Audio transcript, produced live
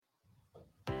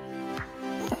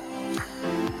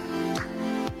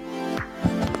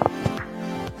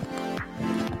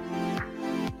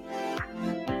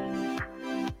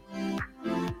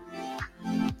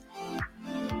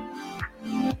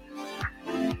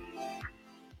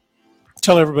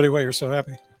Tell everybody why you're so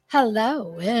happy.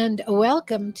 Hello and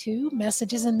welcome to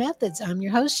Messages and Methods. I'm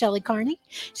your host, Shelly Carney.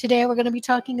 Today we're going to be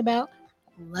talking about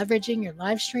leveraging your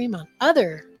live stream on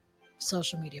other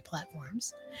social media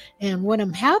platforms. And what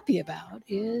I'm happy about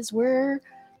is we're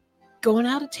going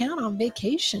out of town on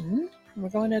vacation. We're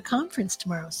going to a conference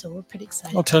tomorrow, so we're pretty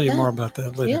excited. I'll tell you more about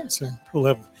that later. Yeah. So we'll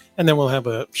have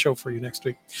a show for you next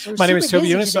week. We're My name is super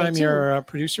Toby busy Younis. today, I'm too. your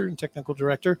producer and technical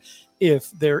director. If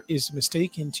there is a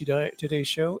mistake in today's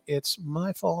show, it's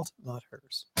my fault, not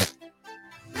hers.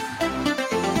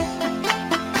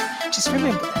 Just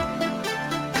remember that.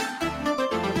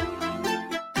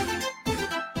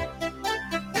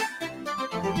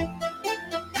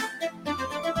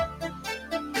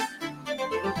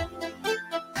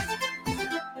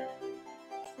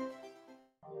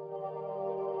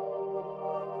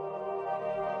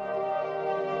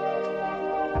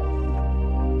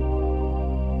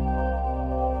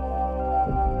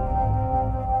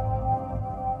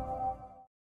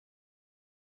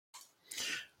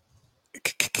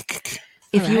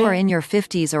 If you are Alright. in your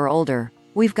 50s or older,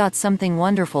 we've got something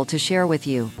wonderful to share with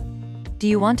you. Do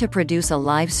you want to produce a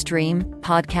live stream,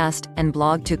 podcast, and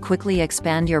blog to quickly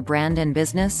expand your brand and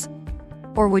business?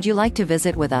 Or would you like to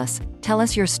visit with us, tell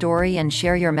us your story, and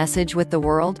share your message with the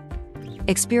world?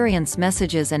 Experience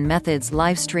Messages and Methods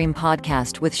live stream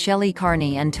podcast with Shelly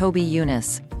Carney and Toby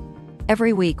Younis.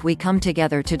 Every week we come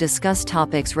together to discuss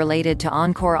topics related to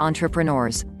encore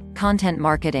entrepreneurs, content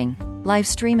marketing, live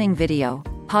streaming video,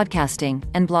 podcasting,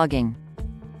 and blogging.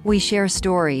 We share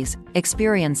stories,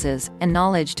 experiences, and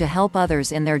knowledge to help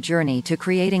others in their journey to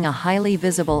creating a highly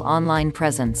visible online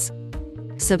presence.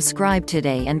 Subscribe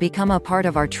today and become a part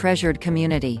of our treasured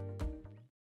community.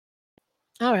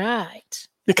 All right.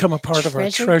 Become a part of our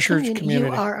treasured community.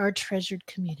 You are our treasured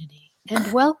community.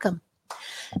 And welcome.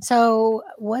 So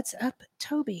what's up,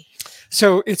 Toby?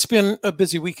 So it's been a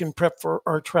busy week in prep for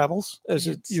our travels, as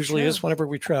it It's usually true. is whenever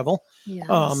we travel. Yes.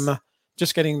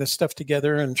 Just getting the stuff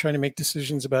together and trying to make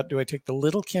decisions about, do I take the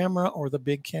little camera or the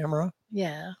big camera?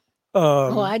 Yeah.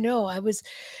 I know.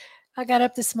 I got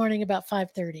up this morning about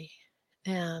 5:30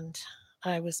 and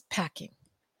I was packing,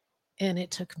 and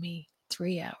it took me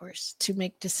 3 hours to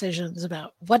make decisions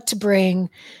about what to bring,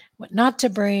 what not to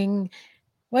bring,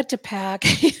 what to pack,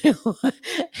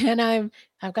 and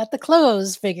I've got the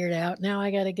clothes figured out. Now I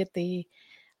got to get the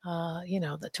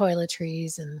the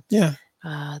toiletries and Yeah.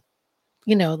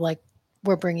 like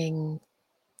we're bringing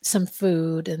some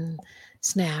food and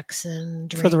snacks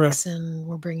and For the drinks, and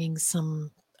we're bringing some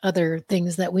other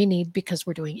things that we need because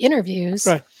we're doing interviews.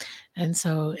 Right. And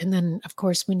then of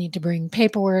course we need to bring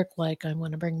paperwork. Like I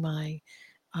want to bring my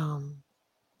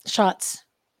shots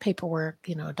paperwork,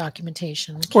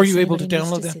 documentation. in Were case you able to anybody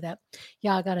needs download that? see that?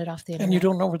 Yeah, I got it off the internet. And you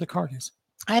don't know where the card is.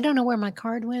 I don't know where my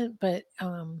card went, but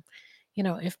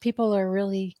if people are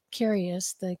really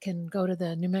curious, they can go to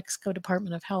the New Mexico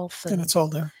Department of Health, And and it's all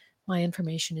there. my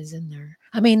information is in there.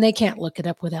 I mean, they can't look it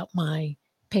up without my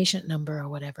patient number or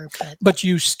whatever, but But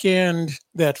you scanned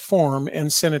that form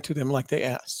and sent it to them like they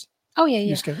asked. oh yeah, You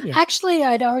yeah. scanned, yeah. Actually,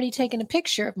 I'd already taken a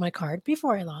picture of my card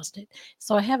before I lost it,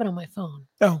 so I have it on my phone.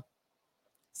 Oh,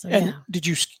 So and yeah,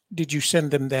 did you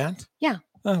send them that? Yeah.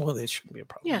 Oh, well, that shouldn't be a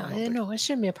problem. yeah, I don't think. no, it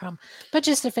shouldn't be a problem. But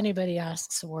just if anybody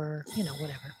asks, or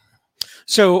whatever.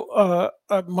 So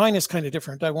mine is kind of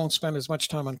different. I won't spend as much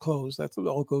time on clothes. That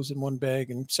all goes in one bag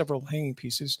and several hanging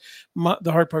pieces.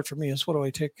 The hard part for me is, what do I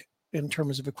take in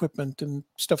terms of equipment and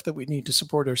stuff that we need to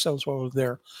support ourselves while we're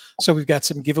there? So we've got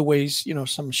some giveaways,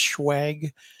 some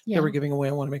swag Yeah, that we're giving away.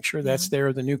 I want to make sure that's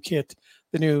there. The new kit,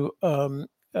 the new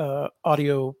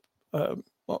audio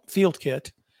field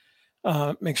kit.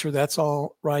 Make sure that's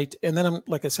all right. And then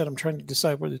like I said, I'm trying to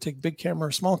decide whether to take big camera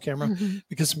or small camera, Mhm.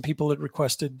 because some people had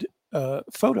requested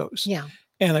photos. Yeah.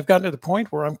 And I've gotten to the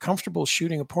point where I'm comfortable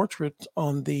shooting a portrait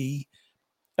on the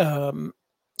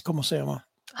 ¿cómo se llama?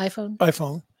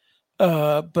 iPhone.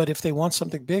 But if they want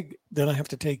something big, then I have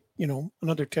to take,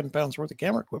 another 10 pounds worth of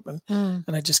camera equipment. Mm.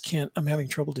 And I just can't. I'm having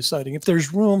trouble deciding. If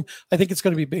there's room, I think it's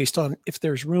going to be based on if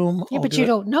there's room. Yeah, I'll but do you it.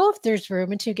 don't know if there's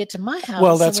room until you get to my house.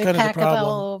 Well, that's and we kind of the pack up problem.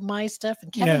 all my stuff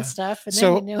and Kevin's Yeah. stuff, and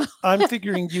So, then you know. I'm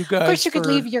figuring you guys. Of course, you could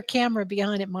for- leave your camera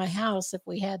behind at my house if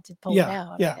we had to pull it Yeah,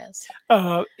 out. yeah. I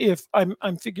guess. If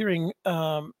I'm figuring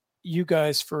you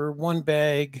guys for one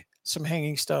bag, some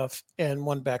hanging stuff, and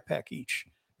one backpack each,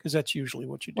 because that's usually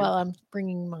what you do. Well, I'm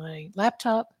bringing my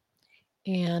laptop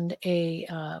and a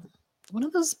one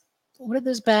of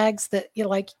those bags that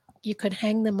you could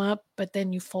hang them up, but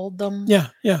then you fold them. yeah.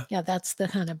 Yeah, that's the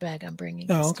kind of bag I'm bringing.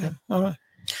 Oh, this okay. time. All right.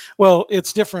 Well,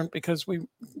 it's different because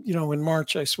in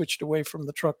March I switched away from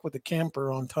the truck with the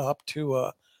camper on top to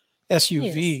a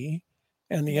SUV,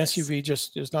 and the Yes. SUV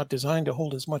just is not designed to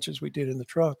hold as much as we did in the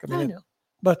truck. I I mean, know.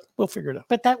 but we'll figure it out.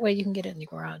 But that way you can get it in the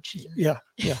garage and Yeah,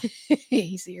 yeah.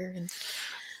 easier. And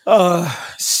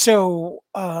So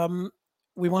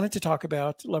we wanted to talk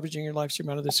about leveraging your live stream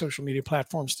on other social media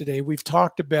platforms today. We've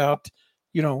talked about,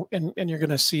 and you're going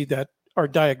to see that our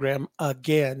diagram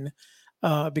again,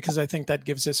 because I think that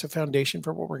gives us a foundation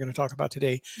for what we're going to talk about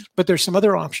today. But there's some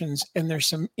other options, and there's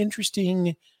some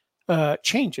interesting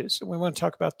changes, and we want to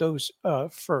talk about those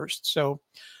first. So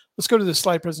let's go to the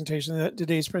slide presentation.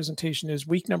 Today's presentation is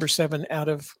week number 7 out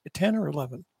of 10 or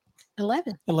 11.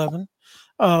 11. 11.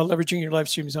 Leveraging your live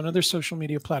streams on other social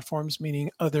media platforms,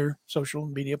 meaning other social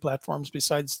media platforms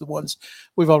besides the ones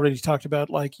we've already talked about,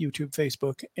 like YouTube,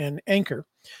 Facebook, and Anchor.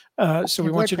 So we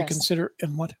And want you to WordPress. consider,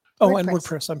 and what? Oh, and WordPress.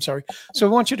 WordPress. I'm sorry. So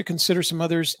we want you to consider some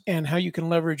others and how you can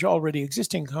leverage already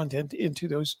existing content into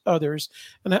those others.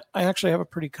 And I actually have a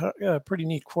pretty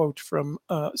neat quote from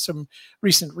some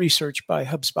recent research by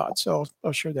HubSpot. So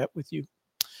I'll share that with you.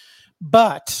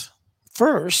 But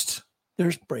first,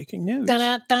 there's breaking news.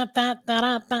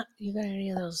 Da-da-da-da-da-da. You got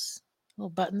any of those little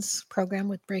buttons programmed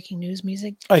with breaking news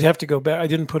music? I'd have to go back. I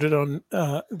didn't put it on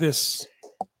this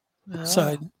Oh,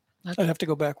 side. okay. I'd have to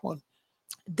go back one.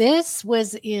 This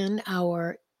was in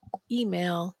our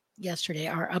email yesterday,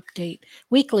 our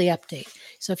weekly update.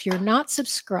 So if you're not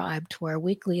subscribed to our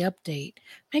weekly update,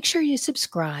 make sure you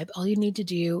subscribe. All you need to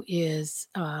do is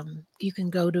you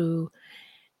can go to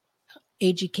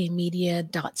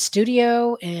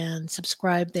agkmedia.studio and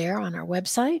subscribe there on our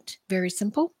website. Very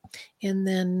simple. And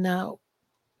then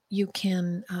you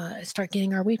can start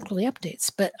getting our weekly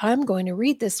updates. But I'm going to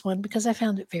read this one because I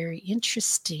found it very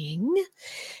interesting.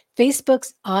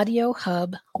 Facebook's Audio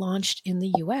Hub launched in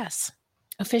the US.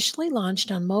 Officially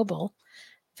launched on mobile,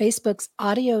 Facebook's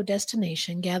audio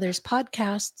destination gathers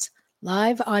podcasts,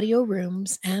 live audio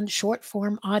rooms, and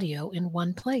short-form audio in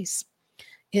one place.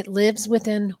 It lives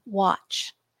within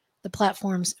Watch, the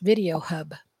platform's video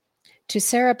hub. To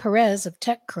Sarah Perez of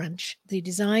TechCrunch, the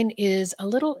design is a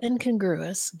little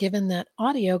incongruous given that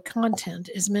audio content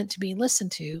is meant to be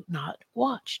listened to, not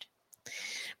watched.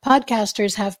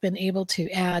 Podcasters have been able to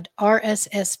add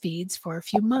RSS feeds for a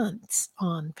few months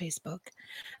on Facebook,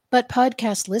 but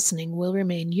podcast listening will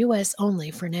remain US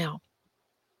only for now.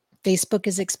 Facebook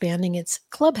is expanding its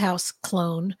Clubhouse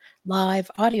clone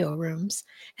live audio rooms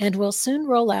and will soon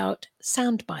roll out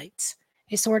Soundbites,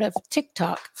 a sort of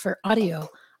TikTok for audio,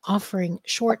 offering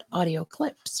short audio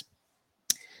clips.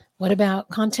 What about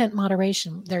content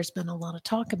moderation? There's been a lot of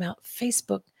talk about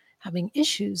Facebook having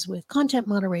issues with content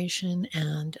moderation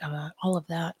and all of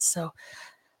that. So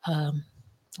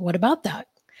what about that?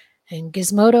 And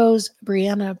Gizmodo's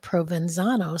Brianna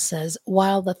Provenzano says,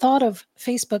 while the thought of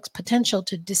Facebook's potential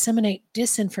to disseminate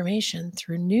disinformation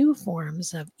through new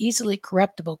forms of easily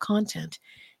corruptible content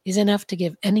is enough to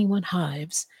give anyone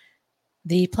hives,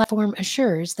 the platform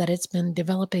assures that it's been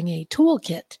developing a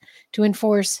toolkit to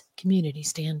enforce community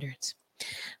standards.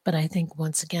 But I think,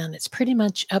 once again, it's pretty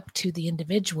much up to the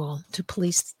individual to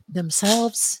police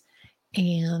themselves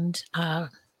and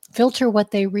filter what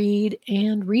they read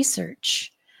and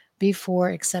research before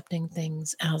accepting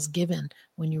things as given.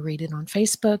 When you read it on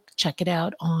Facebook, check it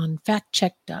out on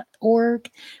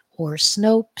factcheck.org or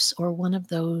Snopes or one of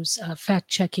those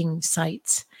fact-checking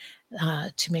sites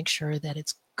to make sure that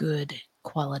it's good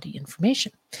quality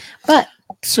information. But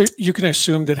so you can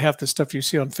assume that half the stuff you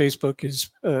see on Facebook is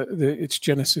its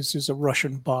genesis is a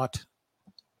Russian bot.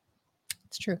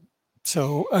 it's true.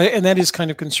 So, and that is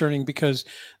kind of concerning because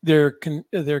they're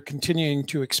continuing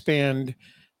to expand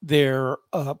their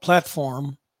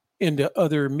platform into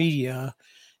other media,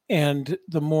 and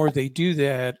the more they do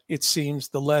that, it seems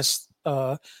the less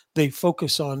they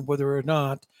focus on whether or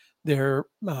not they're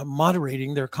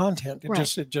moderating their content. It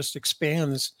Right. just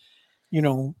expands,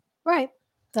 Right.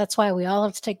 That's why we all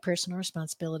have to take personal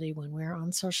responsibility when we're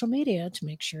on social media to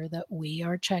make sure that we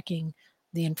are checking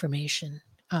the information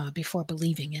before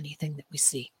believing anything that we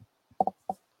see.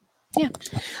 Yeah.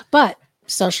 But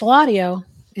social audio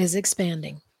is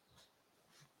expanding.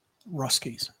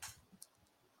 Ruskies.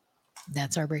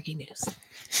 That's our breaking news.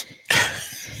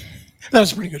 That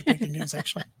was pretty good breaking news,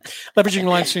 actually. Leveraging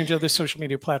live stream to other social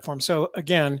media platforms. So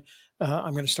again,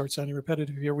 I'm going to start sounding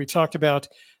repetitive here. We talked about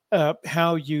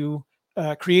how you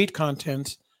create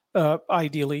content,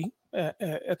 ideally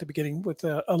at the beginning with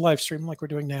a live stream like we're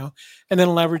doing now, and then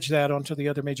leverage that onto the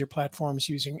other major platforms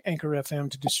using Anchor FM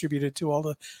to distribute it to all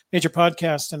the major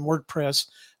podcasts and WordPress,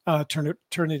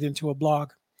 turn it into a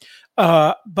blog.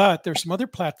 But there's some other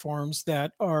platforms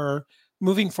that are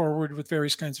moving forward with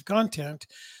various kinds of content.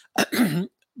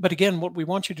 But again, what we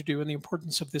want you to do, and the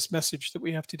importance of this message that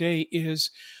we have today,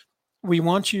 is we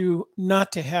want you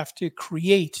not to have to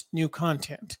create new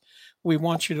content. We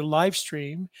want you to live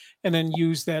stream and then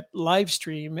use that live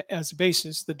stream as a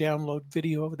basis, the download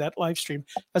video of that live stream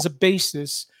as a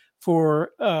basis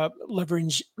for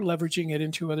leveraging it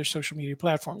into other social media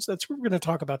platforms. That's what we're going to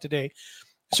talk about today.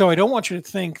 So I don't want you to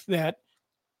think that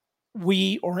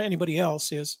we or anybody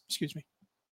else is,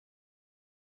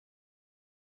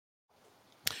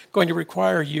 going to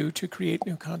require you to create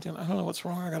new content. I don't know what's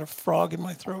wrong. I got a frog in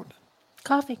my throat.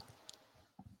 Coffee.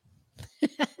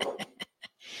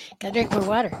 Gotta drink more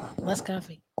water, less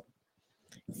coffee.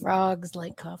 Frogs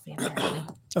like coffee. Apparently.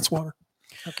 That's water.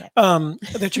 Okay.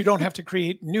 That you don't have to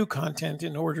create new content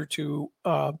in order to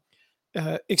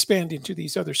expand into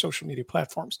these other social media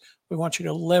platforms. We want you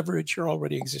to leverage your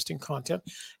already existing content.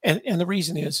 And the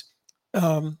reason is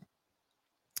one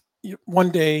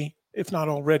day, if not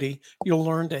already, you'll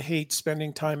learn to hate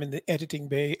spending time in the editing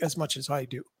bay as much as I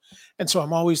do. And so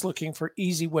I'm always looking for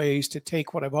easy ways to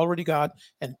take what I've already got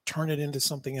and turn it into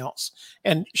something else.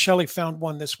 And Shelley found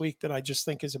one this week that I just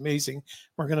think is amazing.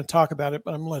 We're going to talk about it,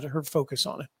 but I'm going to let her focus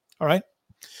on it. All right.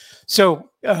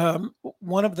 So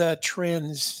one of the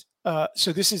trends,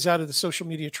 so this is out of the social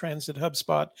media trends that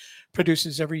HubSpot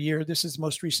produces every year. This is the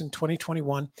most recent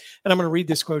 2021. And I'm going to read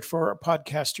this quote for our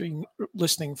podcasting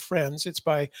listening friends. It's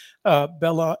by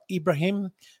Bella Ibrahim,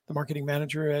 the marketing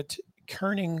manager at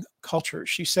Kerning Culture.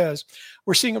 She says,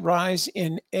 we're seeing a rise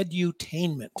in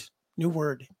edutainment, new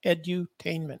word,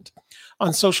 edutainment.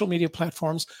 On social media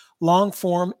platforms,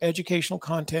 long-form educational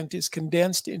content is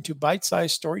condensed into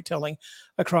bite-sized storytelling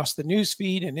across the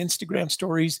newsfeed and Instagram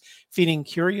stories, feeding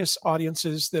curious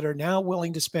audiences that are now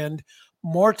willing to spend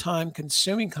more time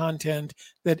consuming content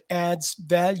that adds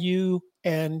value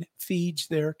and feeds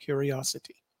their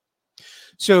curiosity.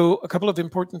 So a couple of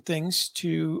important things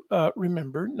to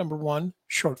remember. Number one,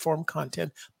 short form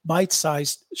content,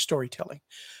 bite-sized storytelling.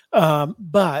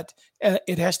 But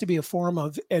it has to be a form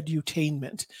of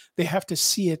edutainment. They have to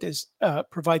see it as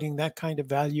providing that kind of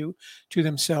value to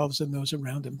themselves and those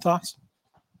around them. Thoughts?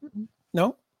 Mm-hmm.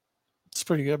 No? It's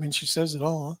pretty good. I mean, she says it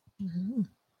all. Huh? Mm-hmm.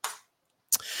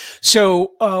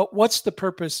 So what's the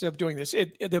purpose of doing this?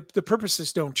 The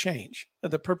purposes don't change.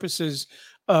 The purposes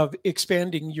of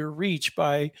expanding your reach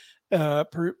by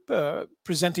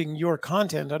presenting your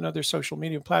content on other social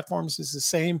media platforms is the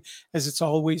same as it's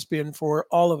always been for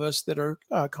all of us that are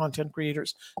content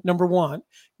creators. Number one,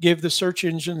 give the search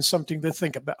engine something to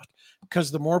think about, because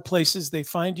the more places they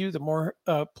find you, the more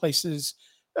places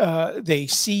they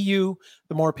see you,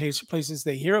 the more places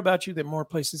they hear about you, the more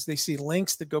places they see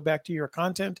links that go back to your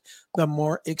content, the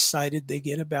more excited they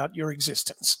get about your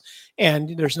existence.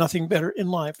 And there's nothing better in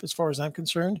life, as far as I'm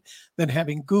concerned, than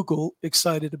having Google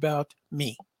excited about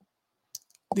me.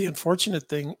 The unfortunate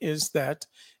thing is that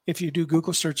if you do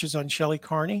Google searches on Shelley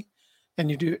Carney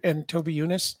and Toby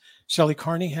Younis, Shelley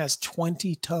Carney has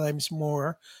 20 times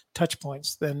more touch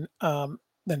points than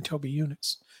Toby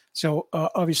Younis. So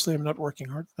obviously I'm not working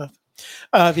hard enough.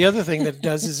 The other thing that it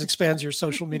does is expands your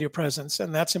social media presence,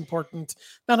 and that's important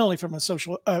not only from a search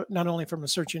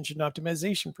engine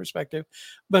optimization perspective,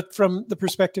 but from the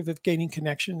perspective of gaining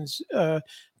connections,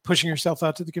 pushing yourself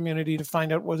out to the community to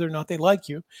find out whether or not they like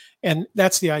you. And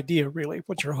that's the idea, really.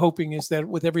 What you're hoping is that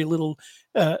with every little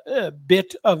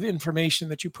bit of information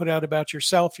that you put out about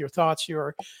yourself, your thoughts,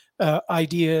 your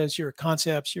ideas, your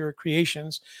concepts, your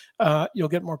creations, you'll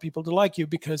get more people to like you,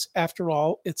 because after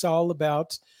all, it's all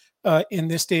about in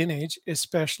this day and age,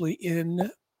 especially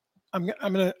in,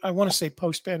 I want to say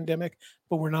post-pandemic,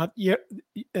 but we're not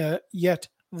yet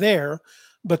there.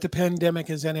 But the pandemic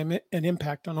has had an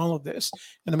impact on all of this.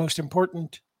 And the most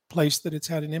important place that it's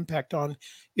had an impact on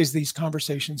is these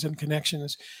conversations and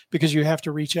connections, because you have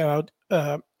to reach out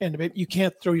and you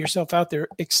can't throw yourself out there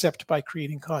except by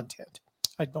creating content.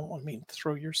 I don't want to mean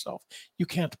throw yourself. You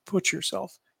can't put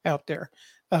yourself out there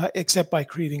except by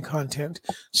creating content.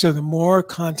 So the more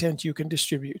content you can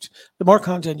distribute, the more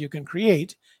content you can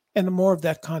create, and the more of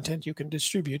that content you can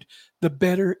distribute, the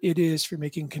better it is for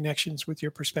making connections with your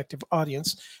prospective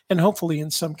audience, and hopefully in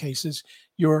some cases,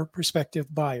 your prospective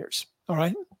buyers. All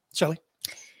right, Shelley?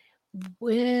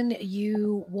 When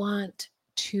you want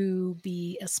to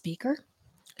be a speaker,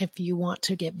 if you want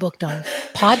to get booked on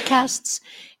podcasts,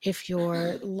 if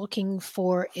you're looking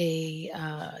for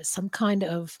some kind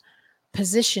of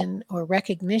position or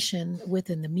recognition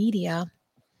within the media,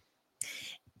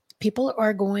 people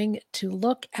are going to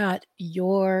look at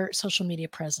your social media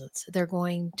presence. They're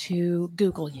going to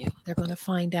Google you. They're going to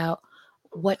find out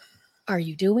what are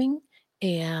you doing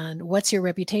and what's your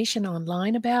reputation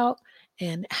online about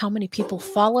and how many people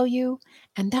follow you.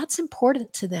 And that's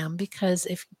important to them, because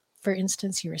if for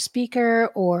instance, you're a speaker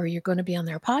or you're going to be on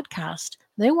their podcast,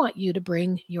 they want you to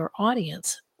bring your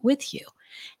audience with you.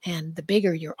 And the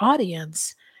bigger your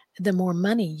audience, the more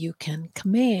money you can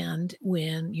command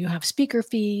when you have speaker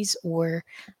fees, or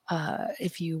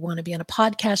if you want to be on a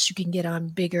podcast, you can get on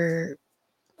bigger,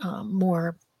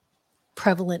 more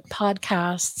prevalent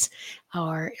podcasts.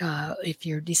 Or if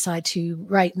you decide to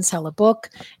write and sell a book,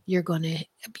 you're going to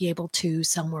be able to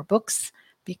sell more books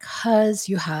because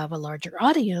you have a larger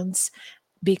audience,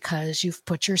 because you've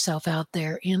put yourself out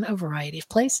there in a variety of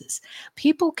places.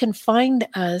 People can find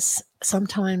us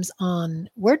sometimes on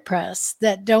WordPress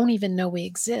that don't even know we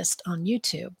exist on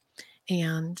YouTube.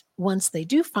 And once they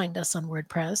do find us on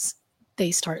WordPress,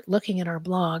 they start looking at our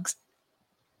blogs,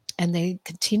 and they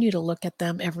continue to look at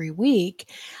them every week.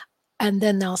 And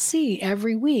then they'll see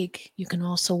every week, you can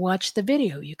also watch the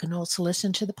video. You can also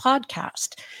listen to the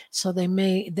podcast. So they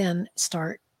may then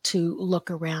start to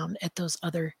look around at those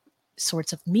other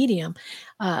sorts of media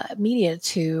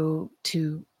to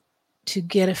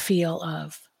get a feel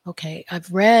of, okay,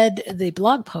 I've read the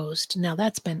blog post. Now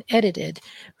that's been edited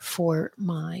for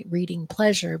my reading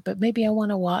pleasure, but maybe I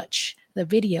want to watch the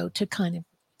video to kind of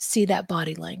see that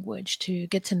body language, to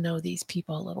get to know these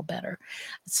people a little better.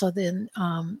 So then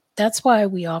that's why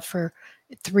we offer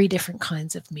 3 different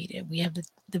kinds of media. We have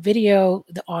the video,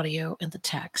 the audio, and the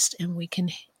text, and we can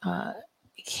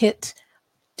hit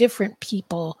different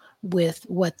people with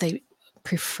what they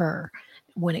prefer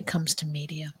when it comes to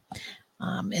media.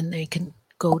 And they can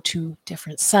go to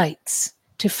different sites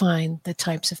to find the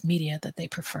types of media that they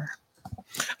prefer.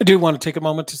 I do want to take a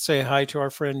moment to say hi to our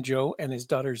friend Joe and his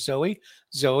daughter Zoe.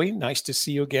 Zoe, nice to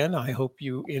see you again. I hope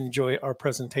you enjoy our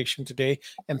presentation today,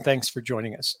 and thanks for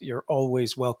joining us. You're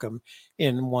always welcome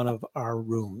in one of our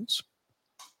rooms.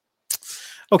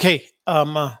 Okay,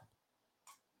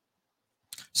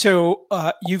 so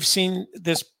you've seen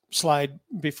this slide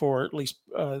before, at least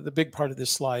the big part of this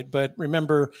slide, but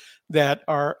remember that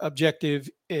our objective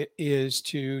is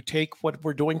to take what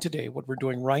we're doing today, what we're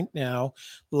doing right now,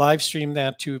 live stream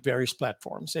that to various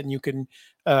platforms. And you can,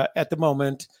 at the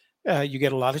moment, you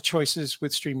get a lot of choices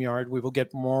with StreamYard. We will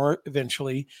get more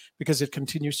eventually because it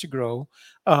continues to grow,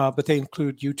 but they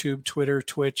include YouTube, Twitter,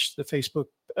 Twitch, the Facebook,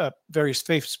 various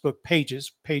Facebook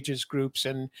pages, groups,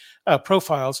 and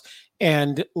profiles,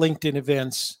 and LinkedIn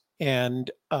events,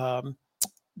 and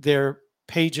their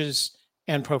pages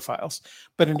and profiles.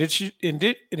 But in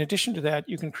addition to that,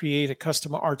 you can create a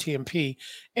custom RTMP.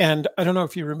 And I don't know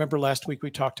if you remember last week, we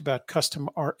talked about custom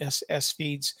RSS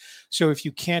feeds. So if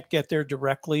you can't get there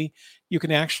directly, you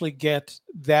can actually get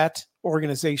that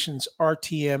organization's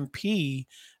RTMP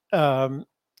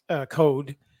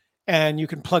code, and you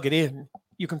can plug it in.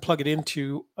 You can plug it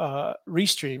into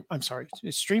StreamYard,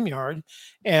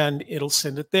 and it'll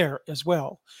send it there as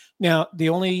well. Now, the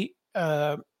only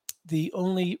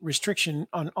restriction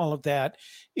on all of that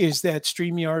is that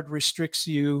StreamYard restricts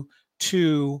you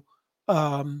to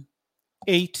up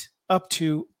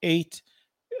to 8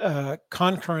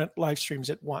 concurrent live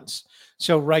streams at once.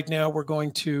 So right now we're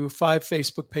going to 5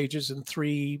 Facebook pages and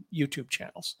 3 YouTube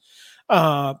channels.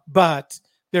 But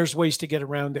there's ways to get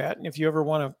around that. And if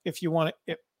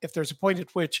there's a point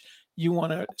at which you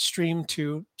want to stream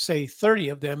to, say, 30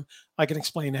 of them, I can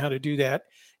explain how to do that.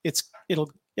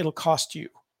 It'll cost you,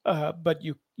 but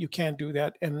you can do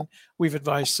that. And we've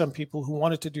advised some people who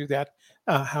wanted to do that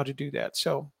how to do that.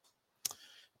 So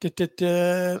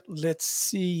let's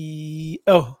see.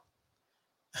 Oh,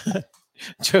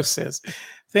 Joe says,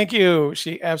 thank you.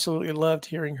 She absolutely loved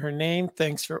hearing her name.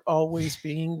 Thanks for always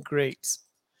being great.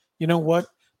 You know what?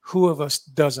 Who of us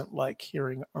doesn't like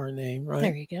hearing our name, right?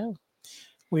 There you go.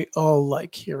 We all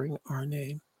like hearing our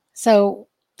name. So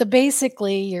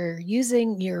basically, you're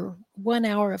using your 1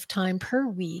 hour of time per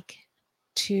week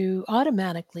to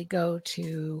automatically go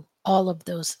to all of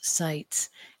those sites.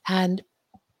 And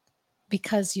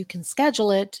because you can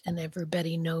schedule it and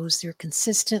everybody knows you're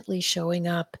consistently showing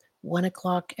up 1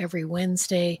 o'clock every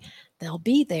Wednesday, they'll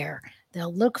be there.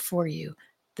 They'll look for you.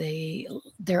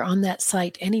 They're on that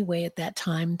site anyway at that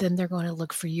time, then they're going to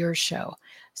look for your show.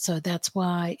 So that's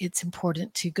why it's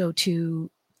important to go to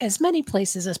as many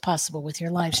places as possible with your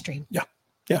live stream. Yeah.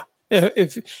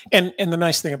 And the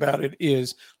nice thing about it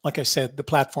is, like I said, the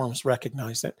platforms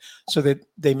recognize it, so that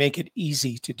they make it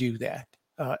easy to do that.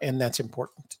 And that's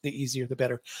important. The easier, the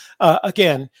better.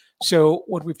 Again, so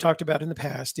what we've talked about in the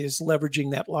past is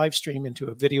leveraging that live stream into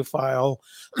a video file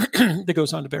that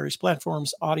goes onto various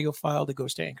platforms, audio file that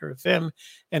goes to Anchor FM,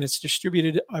 and it's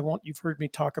distributed. You've heard me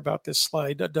talk about this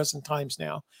slide a dozen times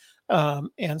now.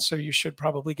 And so you should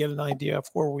probably get an idea of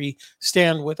where we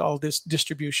stand with all this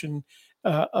distribution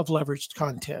of leveraged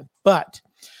content. But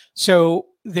So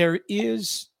there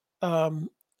is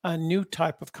a new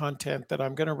type of content that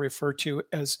I'm going to refer to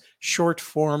as short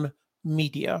form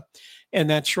media. And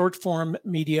that short form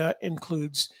media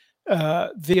includes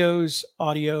videos,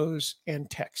 audios, and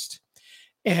text.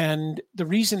 And the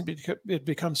reason it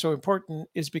becomes so important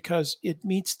is because it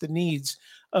meets the needs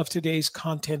of today's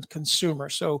content consumer.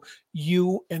 So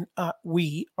you and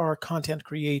we are content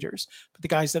creators, but the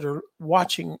guys that are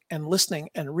watching and listening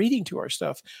and reading to our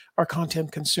stuff are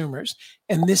content consumers.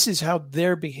 And this is how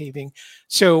they're behaving.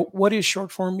 So what is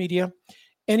short form media?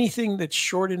 Anything that's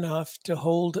short enough to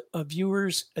hold a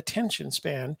viewer's attention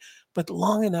span, but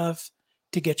long enough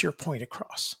to get your point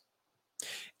across.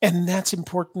 And that's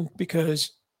important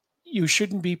because you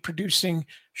shouldn't be producing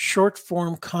short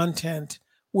form content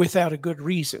without a good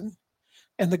reason.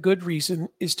 And the good reason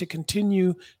is to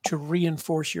continue to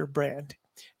reinforce your brand.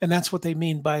 And that's what they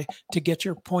mean by to get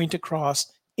your point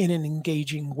across in an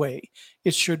engaging way.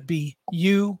 It should be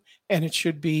you, and it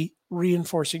should be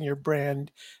reinforcing your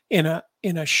brand in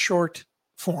a short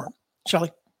form.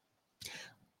 Shelley?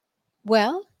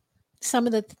 Well, some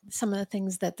of the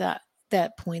things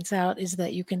that points out is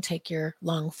that you can take your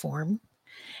long form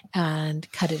and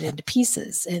cut it into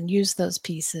pieces and use those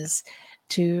pieces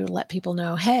to let people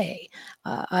know, hey,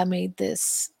 I made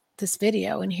this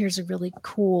video, and here's a really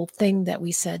cool thing that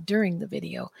we said during the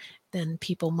video. Then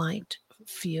people might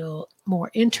feel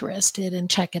more interested and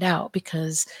check it out,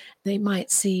 because they might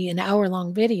see an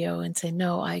hour-long video and say,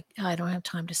 no, I don't have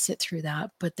time to sit through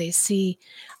that. But they see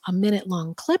a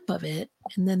minute-long clip of it,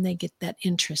 and then they get that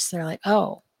interest. They're like,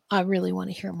 oh, I really want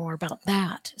to hear more about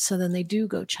that. So then they do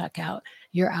go check out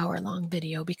your hour-long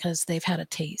video because they've had a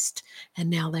taste, and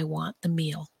now they want the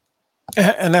meal.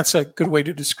 And that's a good way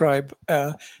to describe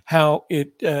how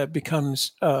it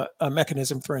becomes a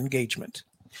mechanism for engagement.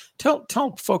 Tell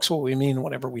folks what we mean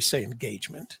whenever we say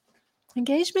engagement.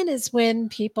 Engagement is when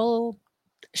people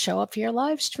show up for your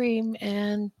live stream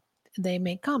and they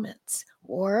make comments,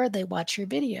 or they watch your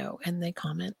video and they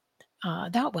comment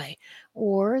that way,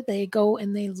 or they go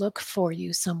and they look for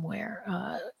you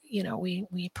somewhere.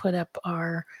 We put up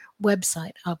our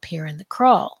website up here in the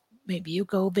crawl. Maybe you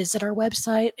go visit our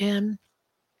website and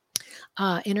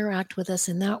interact with us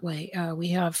in that way. We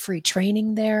have free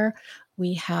training there.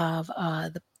 We have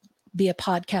the Be a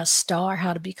Podcast Star,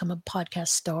 how to become a podcast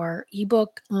star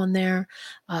ebook on there.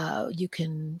 You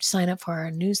can sign up for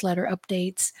our newsletter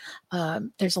updates.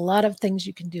 There's a lot of things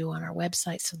you can do on our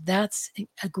website. So that's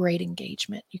a great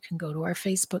engagement. You can go to our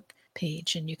Facebook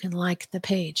page and you can like the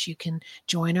page. You can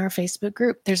join our Facebook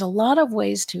group. There's a lot of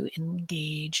ways to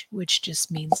engage, which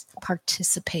just means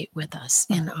participate with us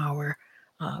in our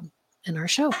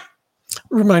show.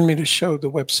 Remind me to show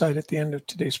the website at the end of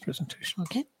today's presentation.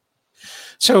 Okay.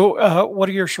 So what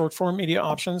are your short form media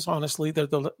options? Honestly, they're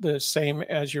the same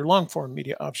as your long form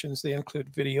media options. They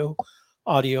include video,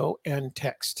 audio, and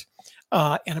text.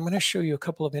 And I'm going to show you a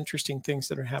couple of interesting things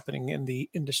that are happening in the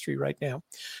industry right now.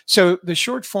 So the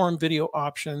short form video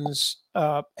options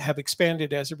have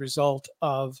expanded as a result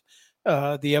of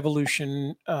the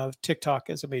evolution of TikTok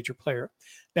as a major player.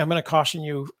 Now, I'm going to caution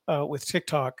you with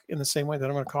TikTok in the same way that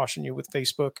I'm going to caution you with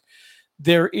Facebook.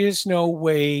 There is no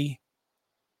way.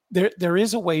 There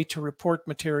is a way to report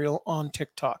material on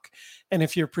TikTok. And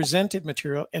if you're presented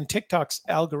material, and TikTok's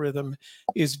algorithm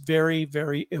is very,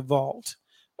 very evolved.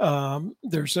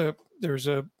 There's a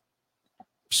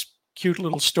cute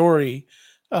little story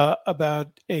about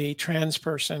a trans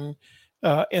person.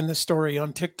 And the story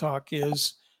on TikTok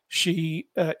is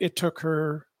it took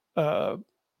her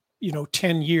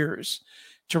 10 years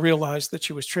to realize that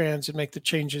she was trans and make the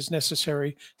changes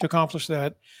necessary to accomplish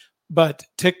that. But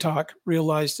TikTok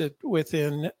realized it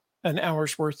within an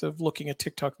hour's worth of looking at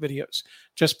TikTok videos,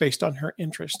 just based on her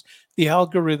interest. The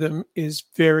algorithm is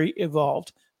very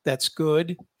evolved. That's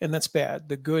good and that's bad.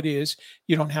 The good is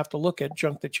you don't have to look at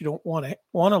junk that you don't want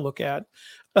to look at.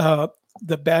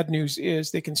 The bad news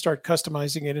is they can start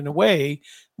customizing it in a way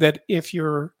that if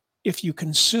you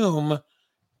consume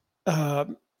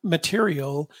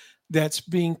material that's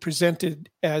being presented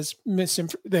as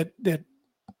that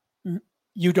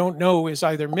you don't know is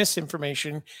either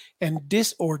misinformation and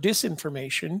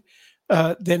disinformation,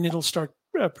 then it'll start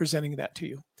presenting that to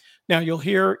you. Now you'll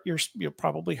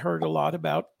probably heard a lot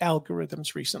about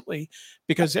algorithms recently,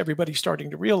 because everybody's starting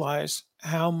to realize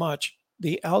how much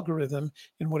the algorithm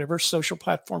in whatever social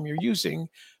platform you're using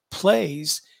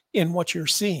plays in what you're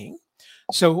seeing.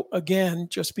 So again,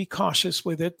 just be cautious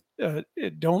with it.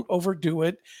 Don't overdo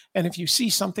it. And if you see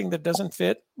something that doesn't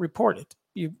fit, report it.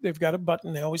 They've got a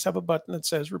button. They always have a button that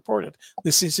says report it.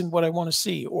 This isn't what I want to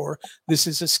see, or this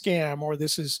is a scam, or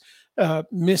this is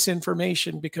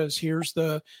misinformation, because here's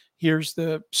the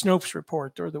Snopes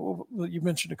report, or you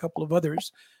mentioned a couple of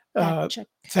others,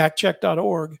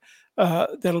 factcheck.org,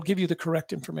 that'll give you the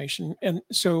correct information. And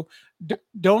so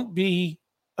don't be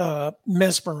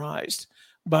mesmerized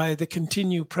by the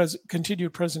continued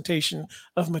presentation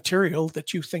of material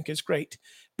that you think is great,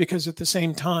 because at the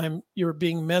same time you're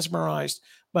being mesmerized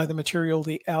by the material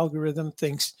the algorithm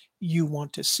thinks you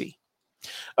want to see.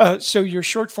 So your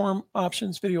short form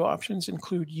options, video options,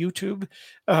 include YouTube.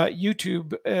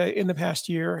 YouTube in the past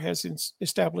year has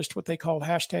established what they call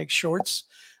hashtag shorts.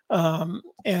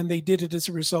 And they did it as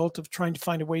a result of trying to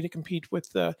find a way to compete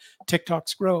with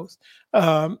TikTok's growth.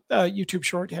 YouTube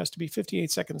short has to be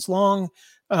 58 seconds long.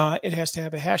 It has to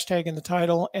have a hashtag in the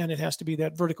title, and it has to be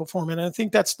that vertical format. And I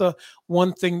think that's the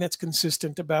one thing that's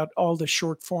consistent about all the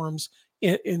short forms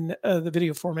in the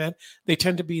video format. They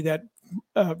tend to be that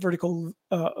vertical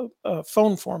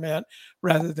phone format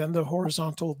rather than the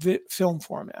horizontal film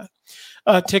format.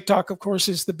 TikTok, of course,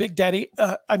 is the big daddy.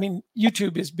 I mean,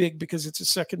 YouTube is big because it's the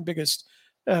second biggest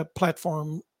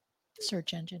platform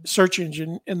search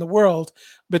engine in the world,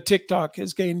 but TikTok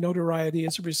has gained notoriety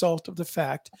as a result of the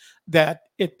fact that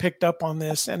it picked up on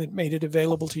this and it made it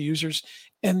available to users,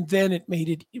 and then it made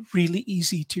it really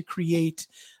easy to create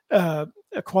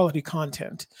quality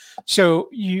content. So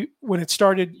when it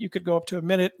started, you could go up to a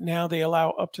minute. Now they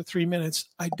allow up to 3 minutes.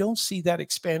 I don't see that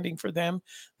expanding for them.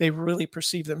 They really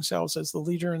perceive themselves as the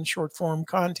leader in short form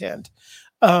content.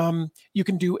 You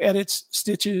can do edits,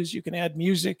 stitches, you can add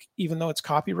music, even though it's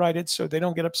copyrighted. So they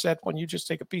don't get upset when you just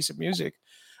take a piece of music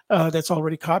that's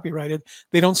already copyrighted.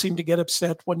 They don't seem to get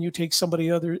upset when you take somebody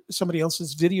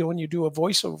else's video and you do a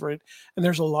voice over it. And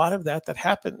there's a lot of that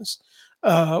happens.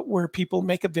 Where people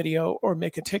make a video or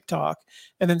make a TikTok,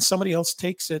 and then somebody else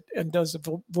takes it and does a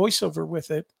voiceover with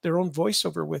it, their own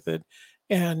voiceover with it,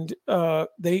 and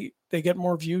they get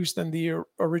more views than the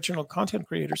original content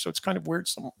creator. So it's kind of weird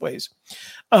some ways.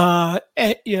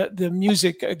 The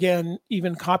music, again,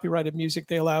 even copyrighted music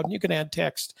they allowed, and you can add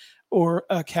text or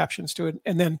captions to it,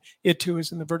 and then it too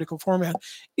is in the vertical format.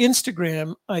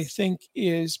 Instagram, I think,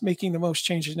 is making the most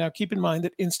changes. Now, keep in mind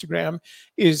that Instagram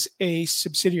is a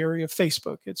subsidiary of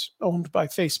Facebook. It's owned by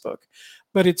Facebook,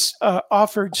 but it's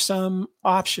offered some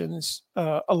options,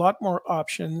 a lot more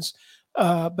options,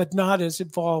 but not as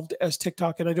evolved as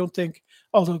TikTok. And I don't think,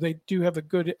 although they do have a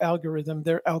good algorithm,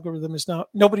 their algorithm is not,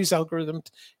 nobody's algorithm,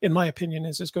 in my opinion,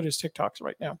 is as good as TikTok's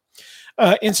right now.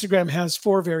 Instagram has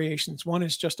 4 variations. One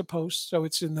is just a post, so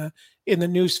it's in the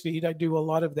news feed. I do a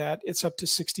lot of that. It's up to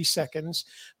 60 seconds,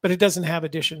 but it doesn't have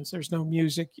additions. There's no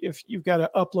music. If you've got to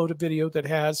upload a video that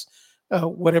has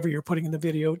whatever you're putting in the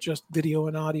video, just video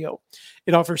and audio.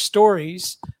 It offers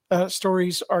stories.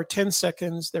 Stories are 10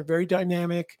 seconds. They're very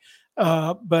dynamic.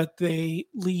 But they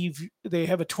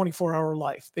have a 24-hour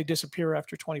life. They disappear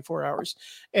after 24 hours.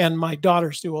 And my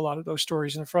daughters do a lot of those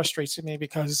stories, and it frustrates me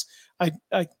because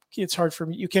it's hard for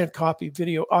me. You can't copy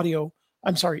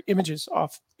images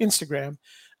off Instagram.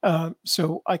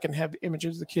 So I can have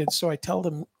images of the kids. So I tell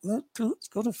them, let's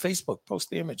go to Facebook, post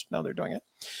the image. Now they're doing it.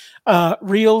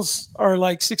 Reels are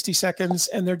like 60 seconds,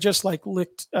 and they're just like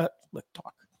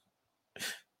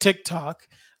TikTok.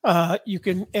 You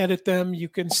can edit them, you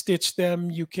can stitch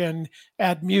them, you can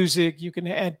add music, you can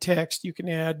add text, you can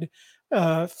add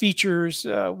features.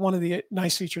 One of the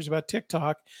nice features about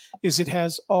TikTok is it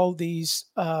has all these,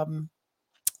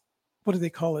 what do they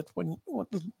call it?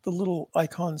 The little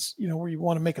icons, where you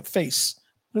want to make a face.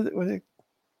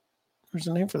 There's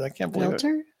a name for that. I can't believe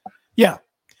Filter? it. Yeah.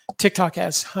 TikTok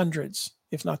has hundreds,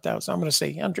 if not thousands. I'm going to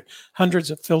say hundreds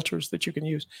of filters that you can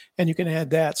use, and you can add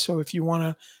that. So if you want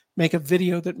to make a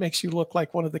video that makes you look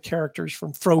like one of the characters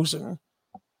from Frozen,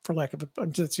 for lack of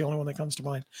that's the only one that comes to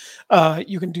mind.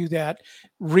 You can do that.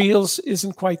 Reels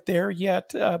isn't quite there yet,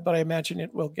 but I imagine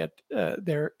it will get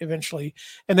there eventually.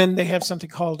 And then they have something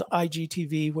called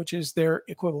IGTV, which is their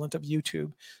equivalent of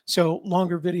YouTube. So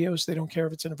longer videos, they don't care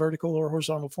if it's in a vertical or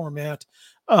horizontal format.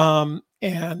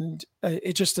 And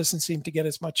it just doesn't seem to get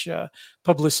as much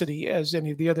publicity as any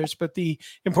of the others. But the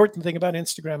important thing about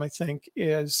Instagram, I think,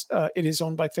 is it is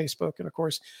owned by Facebook. And of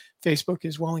course, Facebook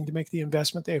is willing to make the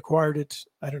investment. They acquired it,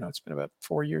 I don't know, it's been about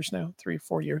 4 years now, 3 or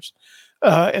 4 years.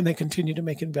 And they continue to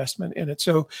make investment in it.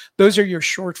 So those are your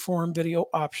short form video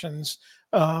options,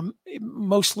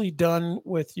 mostly done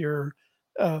with your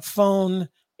phone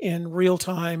in real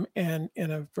time and in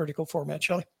a vertical format.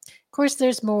 Shelley? Of course,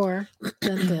 there's more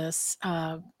than this,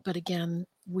 but again,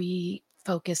 we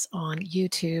focus on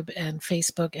YouTube and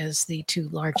Facebook as the 2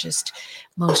 largest,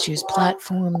 most used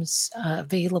platforms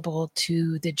available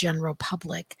to the general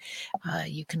public.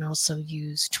 You can also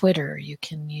use Twitter. You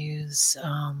can use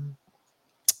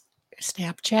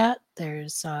Snapchat.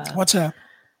 There's WhatsApp.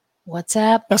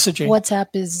 Messaging. WhatsApp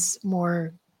is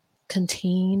more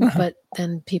contained, but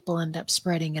then people end up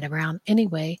spreading it around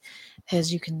anyway.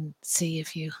 As you can see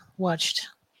if you watched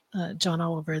John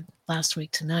Oliver last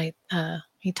week tonight,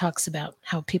 he talks about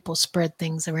how people spread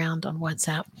things around on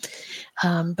WhatsApp.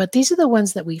 But these are the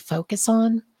ones that we focus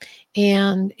on.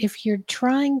 And if you're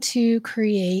trying to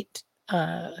create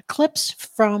clips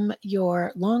from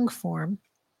your long form,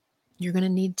 you're going to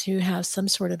need to have some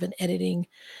sort of an editing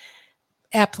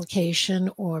application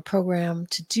or program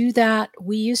to do that.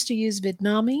 We used to use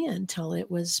Vidnami until it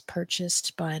was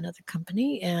purchased by another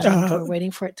company, and we're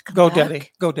waiting for it to come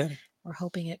back. GoDaddy. We're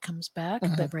hoping it comes back,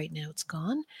 but right now it's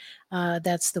gone.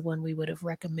 That's the one we would have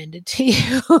recommended to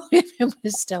you if it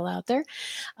was still out there.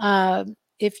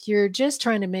 If you're just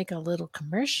trying to make a little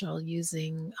commercial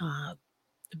using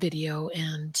video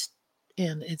and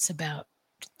it's about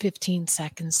 15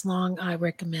 seconds long, I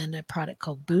recommend a product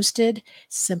called Boosted.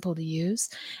 Simple to use,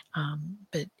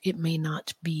 but it may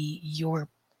not be your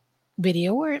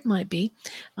video, or it might be,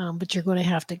 but you're going to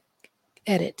have to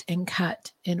edit and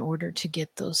cut in order to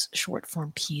get those short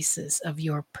form pieces of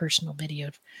your personal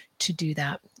video to do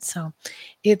that. So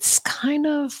it's kind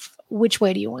of, which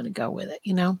way do you want to go with it?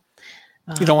 You know,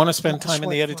 you don't want to spend time in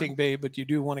the editing bay, but you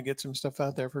do want to get some stuff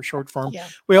out there for short form. Yeah.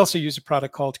 We also use a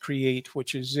product called Create,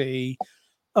 which is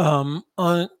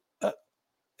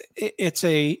it's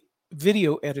a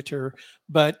video editor,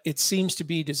 but it seems to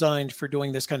be designed for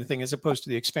doing this kind of thing, as opposed to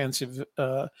the expansive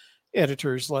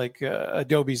editors like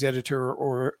Adobe's editor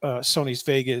or Sony's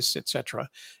Vegas, etc.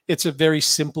 It's a very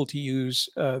simple to use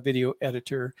video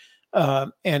editor,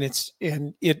 and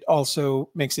it also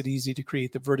makes it easy to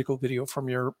create the vertical video from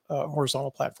your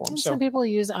horizontal platform. Some people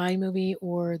use iMovie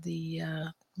or the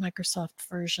Microsoft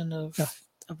version of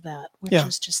that, which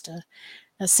is just a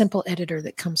simple editor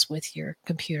that comes with your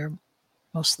computer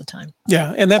most of the time.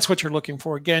 Yeah, and that's what you're looking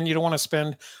for. Again, you don't want to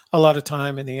spend a lot of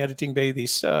time in the editing bay.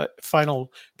 These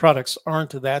final products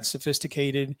aren't that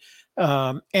sophisticated.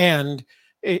 And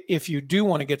if you do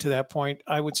want to get to that point,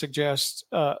 I would suggest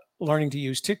learning to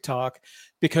use TikTok,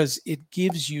 because it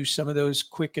gives you some of those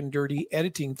quick and dirty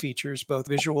editing features, both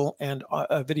visual and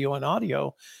video and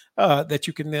audio, that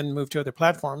you can then move to other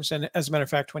platforms. And as a matter of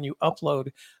fact, when you upload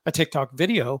a TikTok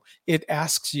video, it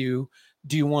asks you,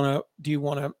 do you want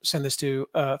to send this to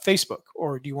Facebook,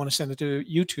 or do you want to send it to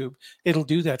YouTube? It'll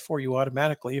do that for you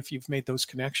automatically if you've made those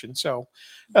connections. So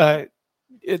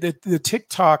the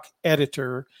TikTok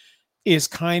editor is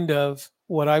kind of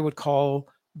what I would call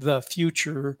the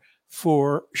future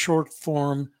for short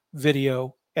form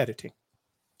video editing.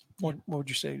 What would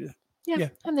you say to that? Yeah.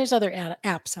 And there's other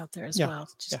apps out there as well.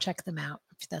 Just check them out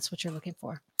if that's what you're looking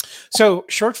for. So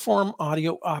short form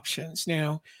audio options.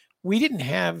 Now, we didn't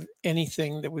have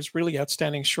anything that was really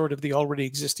outstanding short of the already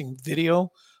existing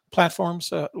video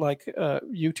platforms like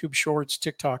YouTube Shorts,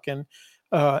 TikTok, and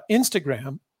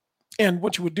Instagram. And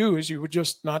what you would do is you would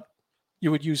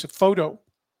use a photo,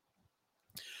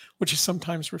 which is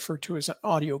sometimes referred to as an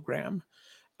audiogram,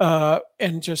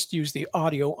 and just use the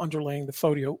audio underlaying the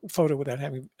photo without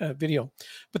having video.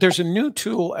 But there's a new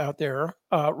tool out there,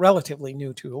 relatively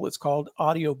new tool. It's called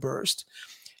Audio Burst,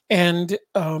 and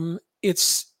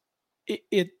its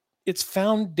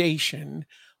foundation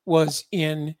was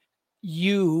in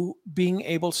you being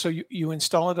able, so you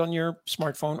install it on your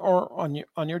smartphone or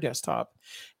on your desktop,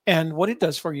 and what it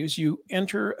does for you is you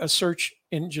enter a search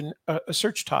engine, a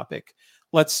search topic.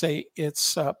 Let's say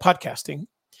it's podcasting,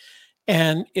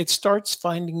 and it starts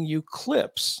finding you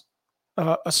clips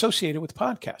associated with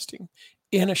podcasting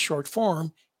in a short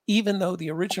form, even though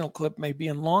the original clip may be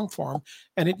in long form,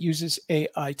 and it uses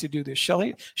AI to do this.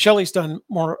 Shelley's done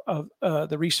more of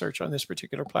the research on this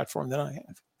particular platform than I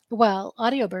have. Well,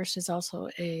 Audio Burst is also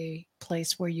a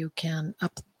place where you can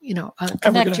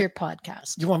connect your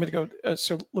podcast. You want me to go?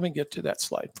 So let me get to that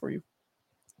slide for you.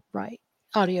 Right.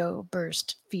 Audio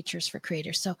Burst features for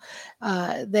creators. So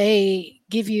they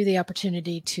give you the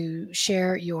opportunity to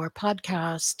share your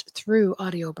podcast through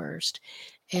Audio Burst,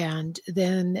 and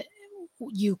then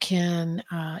you can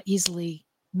easily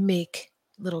make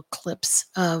little clips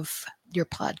of your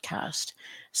podcast.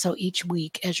 So each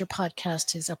week, as your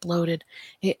podcast is uploaded,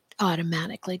 it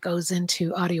automatically goes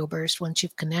into Audio Burst. Once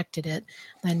you've connected it,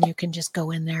 then you can just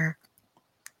go in there,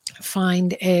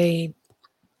 find a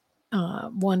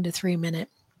 1 to 3 minute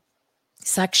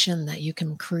section that you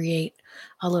can create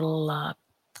a little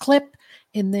clip,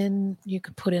 and then you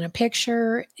could put in a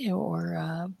picture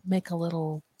or make a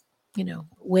little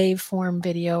waveform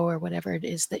video or whatever it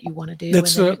is that you want to do.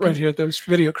 That's right here, those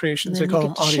video creations, they call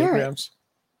them audiograms.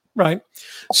 Right.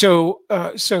 So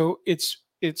it's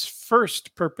its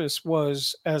first purpose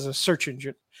was as a search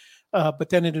engine. But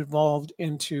then it evolved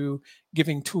into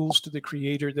giving tools to the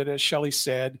creator that, as Shelley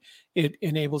said, it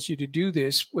enables you to do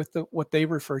this with what they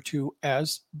refer to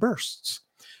as bursts.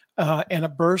 And a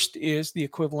burst is the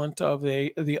equivalent of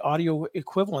the audio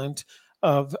equivalent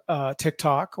of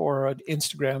TikTok or an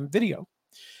Instagram video.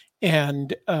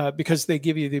 And because they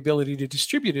give you the ability to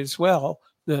distribute it as well,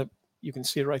 you can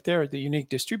see it right there, the unique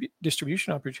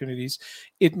distribution opportunities,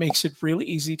 it makes it really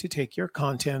easy to take your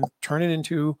content, turn it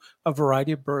into a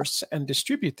variety of bursts and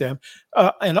distribute them.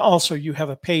 And also you have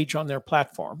a page on their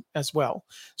platform as well.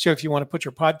 So if you want to put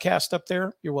your podcast up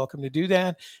there, you're welcome to do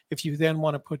that. If you then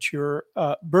want to put your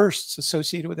bursts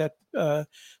associated with that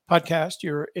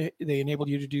podcast, they enable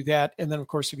you to do that. And then, of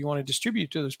course, if you want to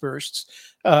distribute those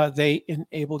bursts, they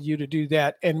enable you to do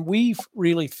that. And we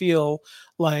really feel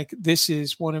like this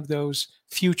is one of those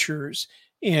futures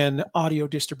in audio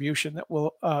distribution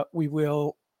that we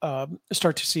will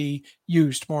start to see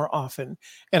used more often.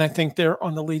 And I think they're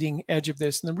on the leading edge of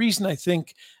this. And the reason I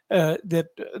think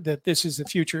that this is the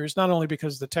future is not only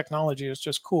because the technology is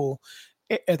just cool.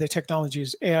 The technology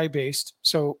is AI based,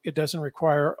 so it doesn't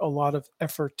require a lot of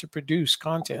effort to produce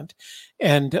content.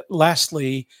 And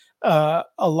lastly, a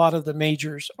lot of the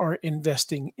majors are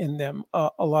investing in them.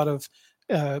 A lot of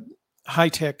high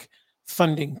tech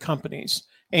funding companies,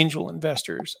 angel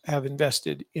investors, have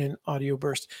invested in Audio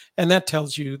Burst, and that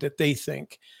tells you that they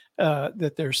think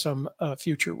that there's some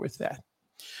future with that.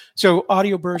 So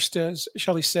Audio Burst, as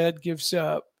Shelley said, gives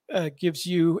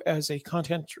you as a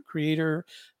content creator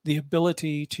the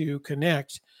ability to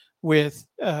connect with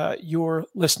your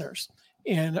listeners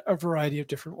in a variety of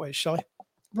different ways. Shelley?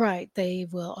 Right. They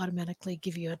will automatically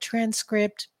give you a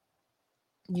transcript.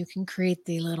 You can create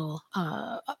the little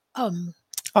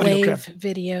wave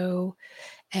video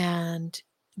and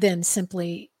then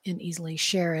simply and easily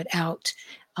share it out.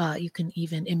 You can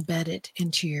even embed it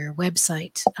into your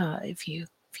website if you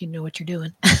know what you're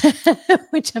doing,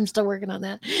 which I'm still working on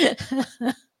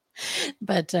that.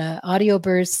 But audio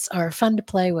bursts are fun to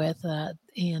play with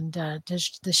and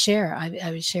to share.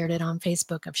 I've shared it on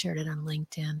Facebook. I've shared it on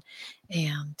LinkedIn,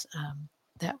 and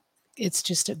that it's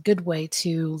just a good way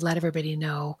to let everybody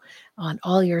know on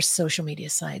all your social media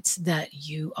sites that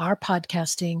you are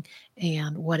podcasting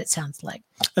and what it sounds like.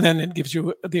 And then it gives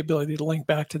you the ability to link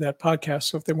back to that podcast.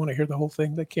 So if they want to hear the whole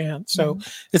thing, they can. So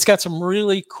It's got some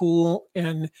really cool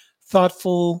and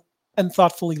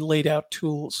thoughtfully laid out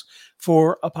tools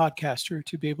for a podcaster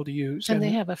to be able to use. And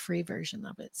they have a free version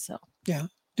of it. So yeah.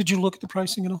 Did you look at the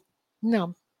pricing at all?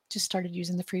 No, just started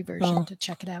using the free version to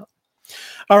check it out.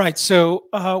 All right. So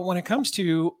when it comes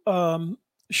to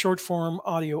short form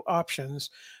audio options,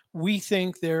 we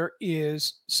think there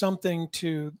is something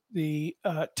to the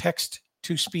text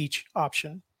to speech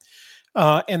option.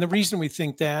 And the reason we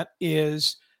think that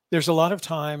is there's a lot of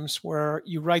times where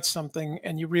you write something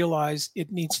and you realize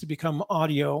it needs to become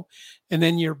audio, and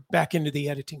then you're back into the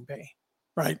editing bay,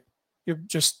 right? You're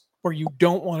just where you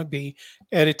don't want to be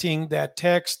editing that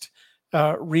text,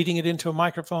 reading it into a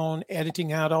microphone,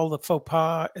 editing out all the faux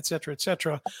pas, et cetera, et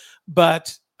cetera.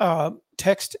 But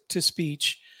text to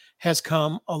speech has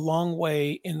come a long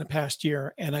way in the past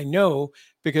year. And I know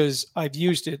because I've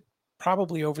used it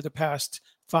probably over the past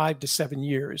 5 to 7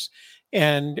 years.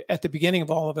 And at the beginning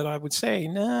of all of it, I would say,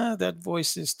 nah, that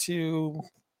voice is too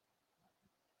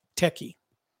techie,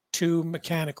 too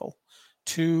mechanical,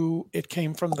 too it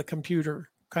came from the computer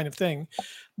kind of thing.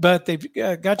 But they've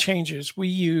got changes. We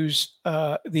use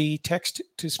the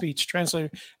text-to-speech translator.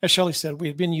 As Shelley said, we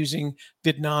had been using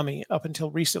Vidnami up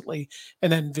until recently. And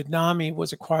then Vidnami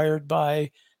was acquired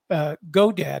by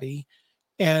GoDaddy.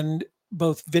 And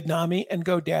both Vidnami and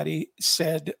GoDaddy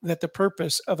said that the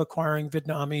purpose of acquiring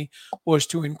Vidnami was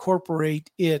to incorporate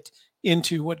it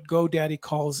into what GoDaddy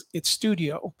calls its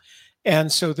studio.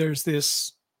 And so there's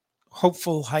this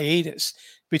hopeful hiatus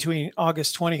between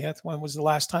August 20th, when was the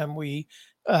last time we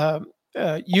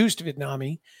used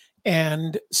Vidnami,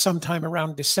 and sometime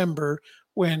around December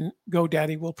when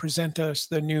GoDaddy will present us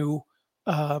the new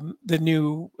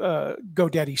GoDaddy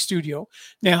Studio.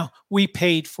 Now, we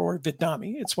paid for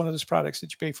Vidnami. It's one of those products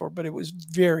that you pay for, but it was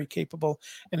very capable,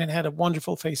 and it had a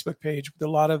wonderful Facebook page with a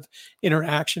lot of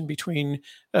interaction between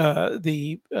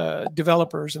the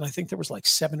developers, and I think there was like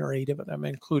 7 or 8 of them,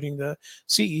 including the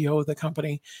CEO of the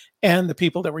company and the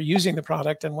people that were using the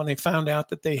product. And when they found out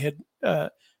that they had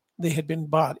been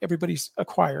bought, everybody's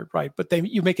acquired, right? But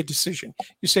you make a decision.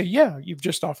 You say, yeah, you've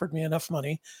just offered me enough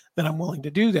money that I'm willing to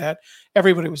do that.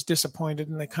 Everybody was disappointed,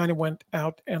 and they kind of went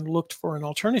out and looked for an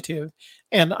alternative.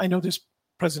 And I know this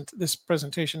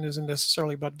presentation isn't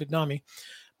necessarily about Vidnami,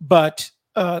 but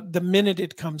the minute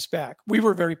it comes back, we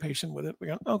were very patient with it. We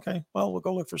go, okay, well, we'll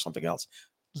go look for something else.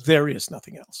 There is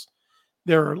nothing else.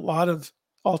 There are a lot of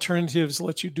alternatives that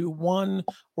let you do one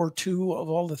or two of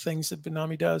all the things that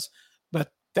Bitnami does,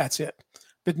 but that's it.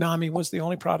 Bitnami was the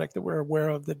only product that we're aware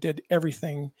of that did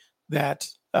everything that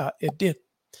it did.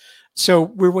 So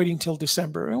we're waiting till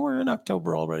December, and we're in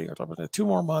October already. 2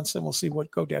 more months, and we'll see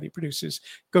what GoDaddy produces.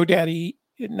 GoDaddy,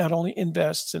 it not only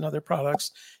invests in other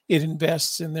products, it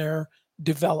invests in their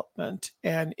development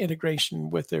and integration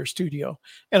with their studio.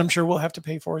 And I'm sure we'll have to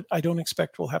pay for it. I don't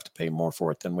expect we'll have to pay more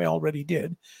for it than we already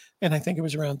did. And I think it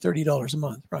was around $30 a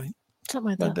month, right?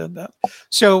 Something like that.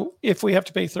 So if we have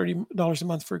to pay $30 a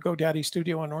month for GoDaddy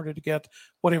Studio in order to get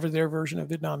whatever their version of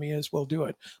Bitnami is, we'll do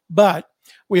it. But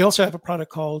we also have a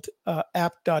product called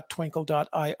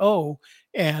app.twinkle.io,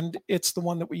 and it's the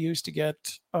one that we use to get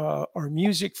our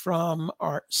music from,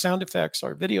 our sound effects,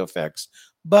 our video effects,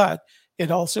 but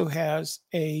it also has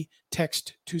a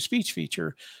text-to-speech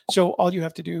feature. So all you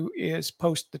have to do is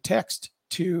post the text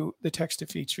to the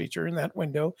text-to-speech feature in that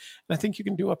window. And I think you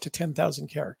can do up to 10,000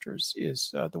 characters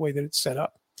is the way that it's set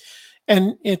up.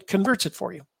 And it converts it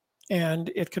for you.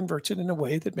 And it converts it in a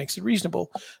way that makes it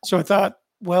reasonable. So I thought,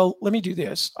 well, let me do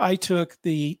this. I took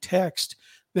the text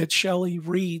that Shelley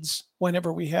reads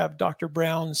whenever we have Dr.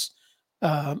 Brown's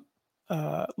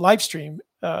live stream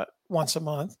once a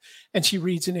month, and she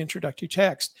reads an introductory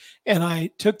text. And I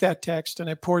took that text and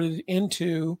I ported it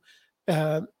into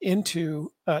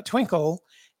Twinkle,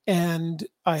 and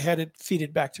I had it feed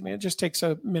it back to me. It just takes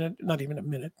a minute, not even a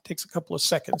minute, it takes a couple of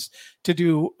seconds to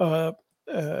do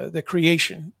the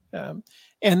creation.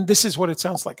 And this is what it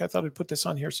sounds like. I thought I'd put this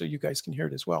on here so you guys can hear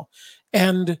it as well.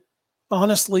 And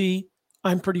honestly,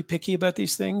 I'm pretty picky about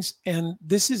these things, and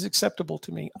this is acceptable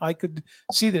to me. I could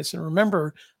see this. And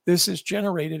remember, this is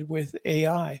generated with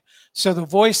AI. So the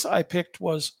voice I picked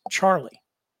was Charlie.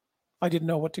 I didn't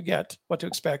know what to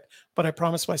expect, but I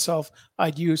promised myself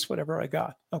I'd use whatever I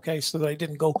got. Okay. So that I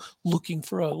didn't go looking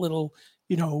for a little,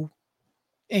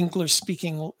 English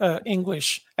speaking,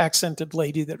 English accented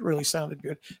lady that really sounded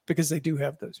good, because they do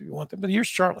have those if you want them. But here's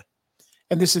Charlie.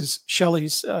 And this is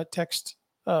Shelley's text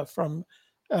from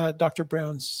Dr.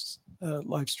 Brown's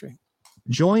live stream.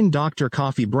 Join Dr.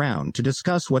 Coffee Brown to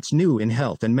discuss what's new in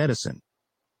health and medicine.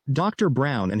 Dr.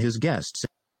 Brown and his guests.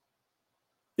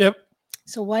 Yep.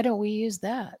 So why don't we use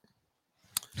that?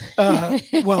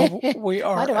 Well, we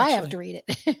are. Why do I have to read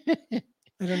it?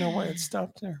 I don't know why it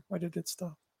stopped there. Why did it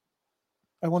stop?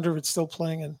 I wonder if it's still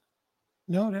playing. And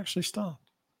no, it actually stopped.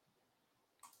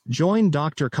 Join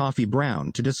Dr. Coffee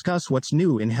Brown to discuss what's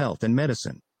new in health and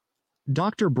medicine.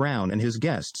 Dr. Brown and his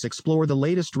guests explore the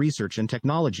latest research and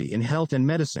technology in health and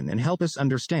medicine and help us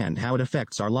understand how it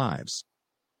affects our lives.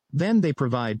 Then they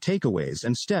provide takeaways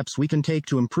and steps we can take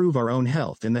to improve our own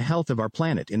health and the health of our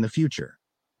planet in the future.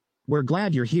 We're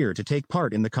glad you're here to take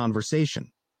part in the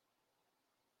conversation.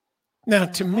 Now,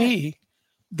 to me,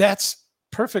 that's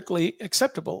perfectly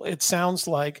acceptable. It sounds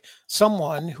like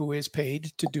someone who is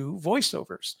paid to do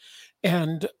voiceovers.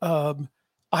 And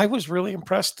I was really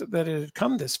impressed that it had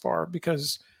come this far,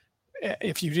 because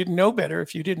if you didn't know better,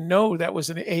 if you didn't know that was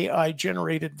an AI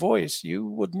generated voice, you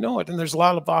would know it. And there's a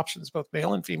lot of options, both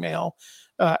male and female,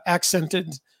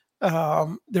 accented.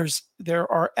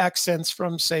 There are accents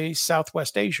from, say,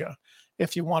 Southwest Asia,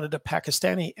 if you wanted a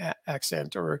Pakistani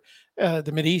accent, or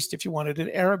the Mideast, if you wanted an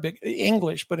Arabic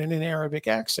English, but in an Arabic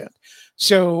accent.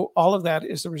 So all of that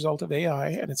is the result of AI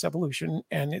and its evolution.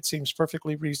 And it seems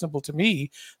perfectly reasonable to me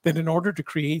that in order to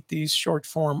create these short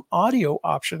form audio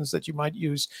options that you might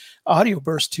use Audio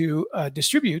Burst to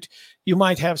distribute, you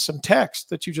might have some text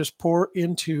that you just pour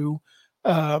into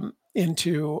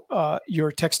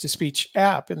your text-to-speech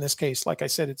app. In this case, like I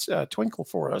said, it's Twinkle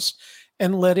for us,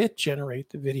 and let it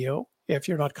generate the video. If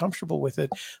you're not comfortable with it,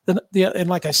 then and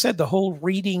like I said, the whole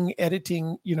reading,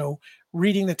 editing,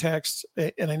 reading the text,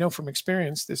 and I know from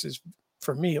experience, this is,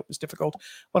 for me, it was difficult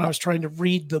when I was trying to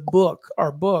read the book,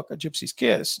 our book, A Gypsy's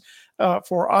Kiss,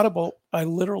 for Audible. I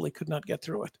literally could not get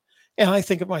through it. And I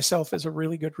think of myself as a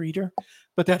really good reader,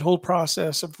 but that whole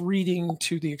process of reading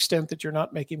to the extent that you're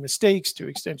not making mistakes, to the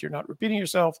extent you're not repeating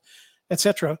yourself,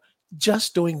 etc.,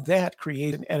 just doing that,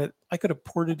 create an edit. I could have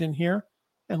poured it in here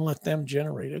and let them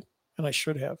generate it, and I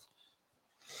should have.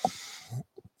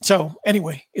 So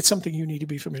anyway, it's something you need to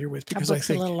be familiar with, because I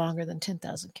think a little longer than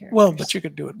 10,000 characters. Well, but you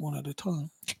could do it one at a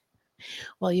time.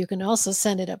 Well, you can also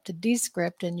send it up to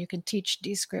Descript, and you can teach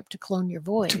Descript to clone your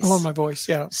voice. To clone my voice,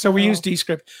 yeah. So we use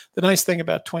Descript. The nice thing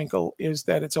about Twinkle is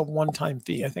that it's a one-time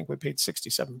fee. I think we paid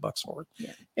 $67 for it.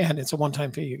 Yeah. And it's a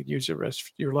one-time fee. You could use it the rest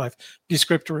of your life.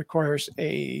 Descript requires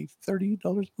a $30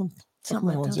 a month.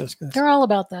 Something like that. They're all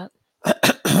about that.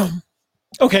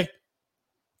 Okay.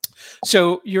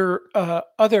 So your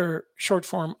other short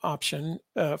form option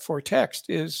for text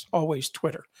is always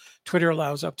Twitter. Twitter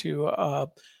allows up to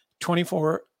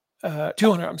 24,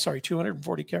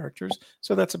 240 characters.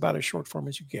 So that's about as short form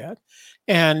as you get.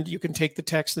 And you can take the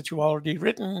text that you already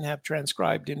written and have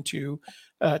transcribed into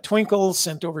Twinkle,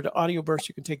 sent over to Audio Burst.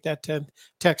 You can take that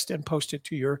text and post it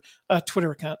to your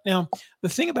Twitter account. Now, the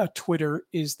thing about Twitter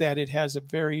is that it has a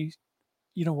very,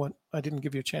 you know what? I didn't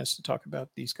give you a chance to talk about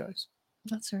these guys.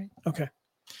 That's right. Okay.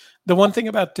 The one thing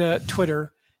about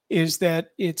Twitter is that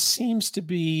it seems to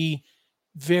be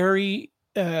very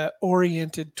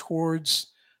oriented towards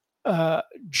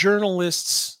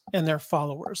journalists and their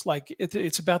followers. Like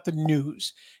it's about the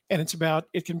news, and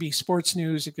it can be sports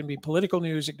news, it can be political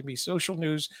news, it can be social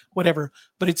news, whatever.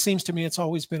 But it seems to me it's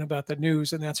always been about the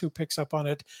news, and that's who picks up on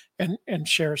it and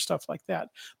shares stuff like that.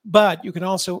 But you can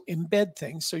also embed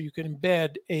things. So you can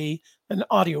embed an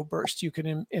audio burst. You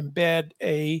can embed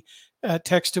a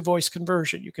text to voice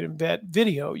conversion. You can embed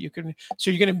video. You can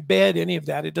embed any of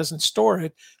that. It doesn't store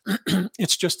it.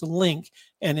 It's just a link,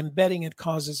 and embedding it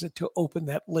causes it to open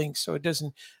that link, so it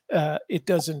doesn't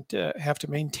have to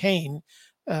maintain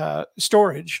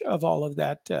storage of all of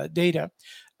that data.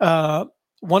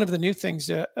 One of the new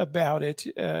things about it,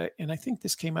 and I think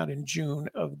this came out in June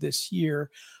of this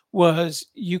year, was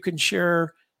you can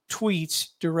share tweets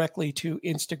directly to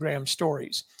Instagram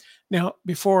stories. Now,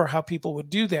 before, how people would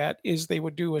do that is they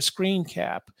would do a screen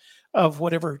cap of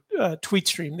whatever tweet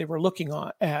stream they were looking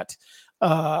at.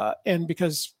 And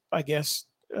because I guess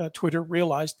Twitter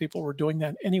realized people were doing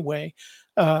that anyway,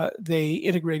 they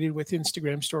integrated with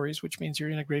Instagram stories, which means you're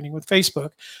integrating with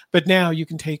Facebook. But now you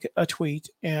can take a tweet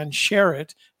and share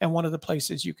it. And one of the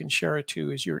places you can share it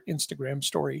to is your Instagram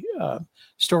story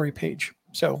page.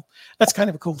 So that's kind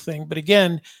of a cool thing. But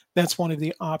again, that's one of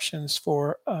the options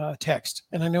for text.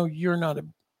 And I know you're not a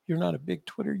big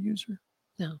Twitter user.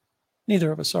 No.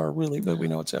 Neither of us are really, but we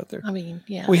know it's out there. I mean,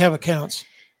 yeah. We have accounts.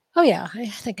 Oh, yeah. I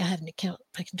think I had an account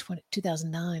back in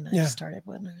 2009. I Yeah. started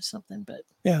one or something, but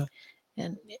yeah.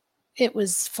 And it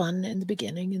was fun in the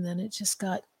beginning, and then it just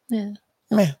got, Well,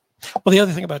 the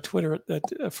other thing about Twitter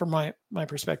that from my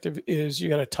perspective is you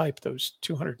got to type those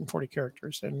 240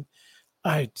 characters. And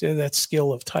that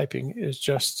skill of typing is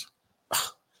just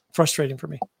frustrating for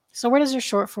me. So where does your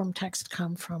short form text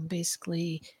come from?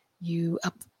 Basically, you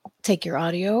take your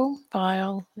audio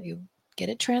file, you get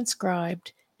it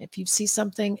transcribed. If you see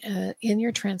something in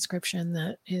your transcription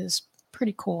that is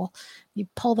pretty cool, you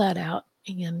pull that out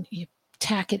and you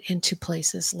tack it into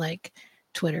places like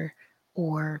Twitter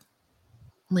or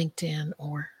LinkedIn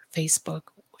or Facebook,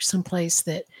 or someplace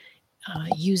that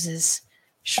uses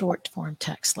short form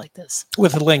text like this,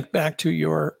 with a link back to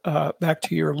your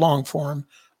long form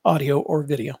audio or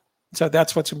video. So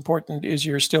that's what's important, is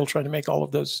you're still trying to make all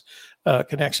of those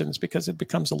connections, because it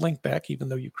becomes a link back even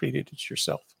though you created it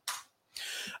yourself.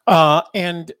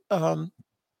 And the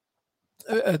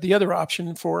other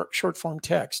option for short form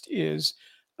text is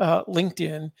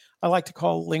LinkedIn. I like to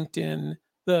call LinkedIn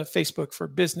the Facebook for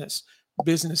business.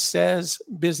 Business says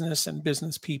business and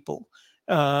business people,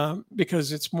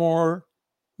 because it's more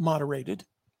moderated.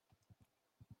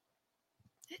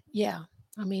 Yeah.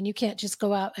 I mean, you can't just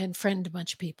go out and friend a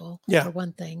bunch of people. Yeah. For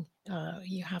one thing,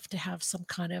 you have to have some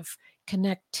kind of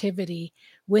connectivity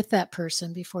with that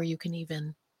person before you can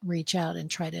even reach out and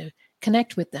try to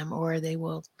connect with them, or they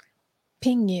will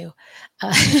ping you.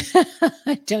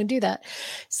 Don't do that.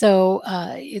 So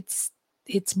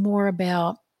it's more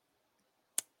about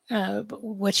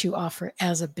what you offer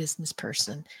as a business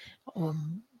person,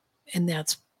 and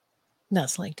that's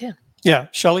LinkedIn. Yeah,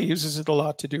 Shelley uses it a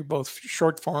lot to do both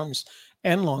short forms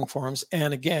and long forms.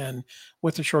 And again,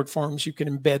 with the short forms, you can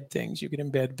embed things. You can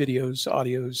embed videos,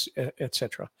 audios,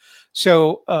 etc.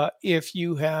 So if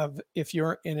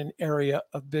you're in an area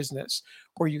of business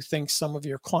where you think some of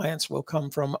your clients will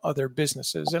come from other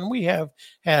businesses, and we have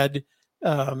had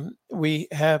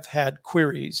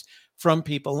queries from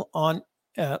people on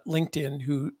LinkedIn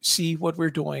who see what we're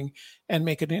doing and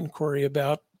make an inquiry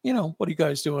about, what are you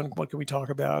guys doing? What can we talk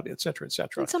about, et cetera, et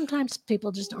cetera. And sometimes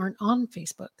people just aren't on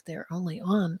Facebook. They're only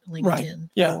on LinkedIn, Right.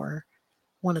 Yeah. or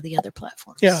one of the other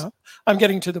platforms. Yeah. I'm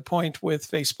getting to the point with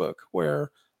Facebook where,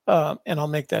 and I'll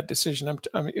make that decision.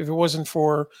 If it wasn't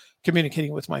for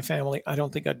communicating with my family, I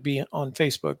don't think I'd be on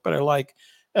Facebook, but I like,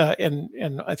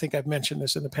 and I think I've mentioned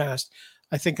this in the past,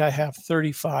 I think I have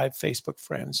 35 Facebook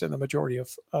friends, and the majority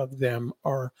of them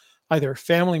are either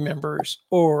family members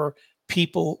or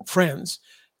friends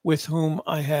with whom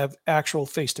I have actual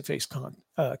face-to-face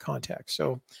contact.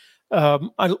 So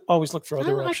I always look for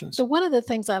other options. So one of the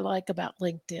things I like about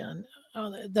LinkedIn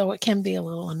though it can be a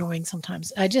little annoying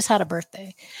sometimes. I just had a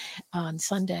birthday on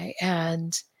Sunday,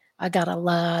 and I got a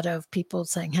lot of people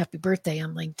saying happy birthday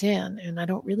on LinkedIn, and I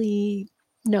don't really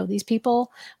know these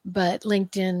people, but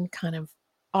LinkedIn kind of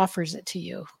offers it to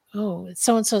you. Oh, it's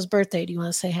so-and-so's birthday. Do you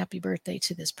want to say happy birthday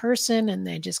to this person? And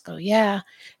they just go, yeah.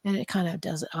 And it kind of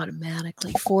does it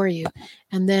automatically for you.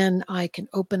 And then I can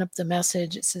open up the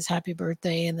message. It says happy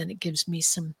birthday. And then it gives me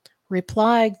some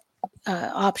reply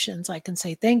options. I can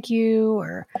say thank you,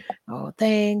 or oh,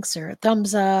 thanks, or a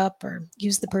thumbs up, or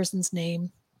use the person's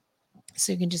name.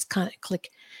 So you can just kind of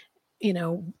click,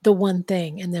 the one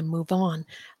thing and then move on.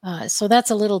 So that's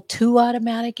a little too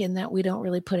automatic in that we don't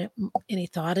really put any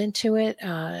thought into it.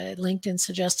 LinkedIn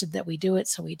suggested that we do it,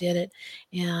 so we did it,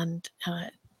 and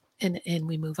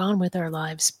we move on with our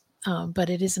lives.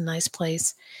 But it is a nice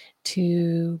place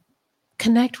to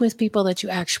connect with people that you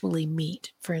actually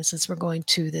meet. For instance, we're going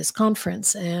to this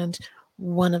conference, and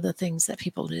one of the things that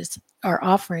people are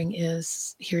offering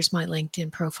is, here's my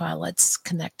LinkedIn profile. Let's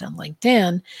connect on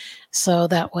LinkedIn. So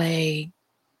that way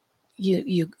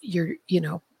you're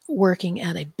working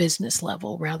at a business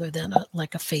level rather than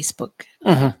like a Facebook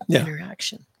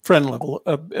interaction. Friend level,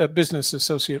 a business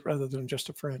associate rather than just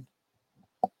a friend.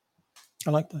 I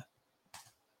like that.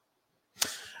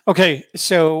 Okay.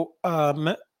 So,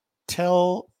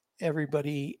 tell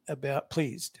everybody about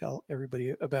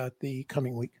the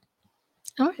coming week.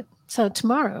 All right. So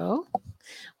tomorrow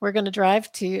we're going to drive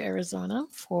to Arizona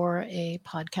for a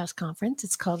podcast conference.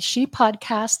 It's called She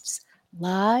Podcasts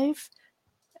Live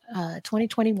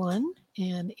 2021.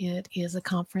 And it is a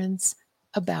conference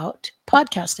about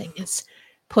podcasting. It's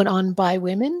put on by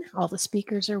women. All the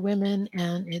speakers are women,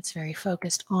 and it's very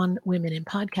focused on women in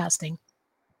podcasting.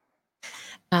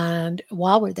 And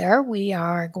while we're there, we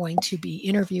are going to be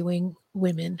interviewing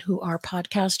women who are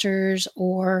podcasters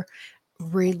or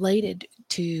related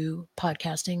to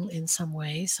podcasting in some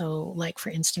way. So, like, for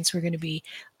instance, we're going to be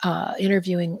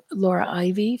interviewing Laura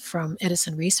Ivy from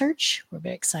Edison Research. We're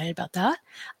very excited about that.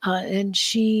 And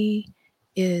she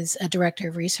is a director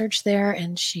of research there,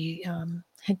 and she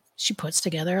puts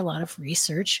together a lot of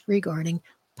research regarding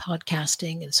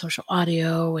podcasting and social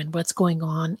audio and what's going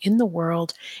on in the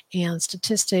world and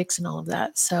statistics and all of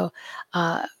that. So,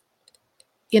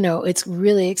 it's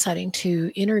really exciting to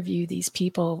interview these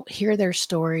people, hear their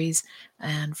stories,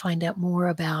 and find out more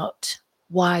about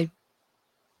why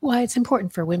it's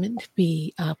important for women to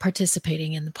be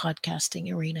participating in the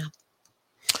podcasting arena.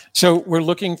 So we're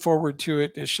looking forward to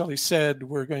it. As Shelley said,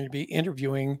 we're going to be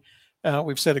interviewing.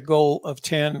 We've set a goal of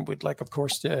 10. We'd like, of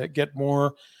course, to get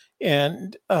more.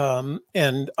 And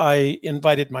I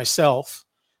invited myself,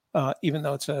 even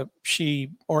though it's a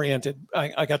she-oriented.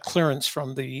 I got clearance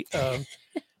from the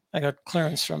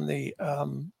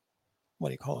what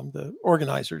do you call them? The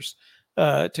organizers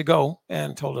to go,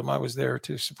 and told them I was there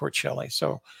to support Shelley.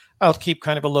 So I'll keep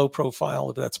kind of a low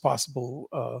profile if that's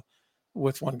possible,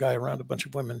 with one guy around a bunch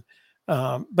of women.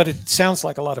 But it sounds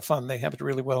like a lot of fun. They have it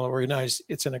really well organized.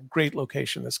 It's in a great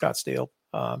location, the Scottsdale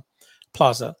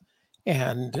Plaza.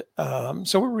 And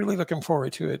so we're really looking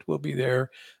forward to it. We'll be there.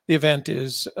 The event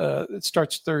it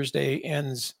starts Thursday,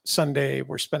 ends Sunday.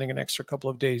 We're spending an extra couple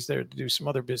of days there to do some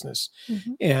other business.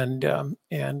 Mm-hmm.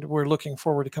 And we're looking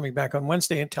forward to coming back on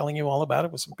Wednesday and telling you all about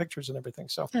it with some pictures and everything.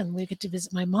 So, and we get to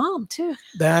visit my mom too.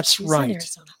 That's She's right. in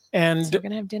Arizona. And so we're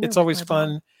gonna have dinner. It's always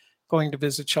fun going to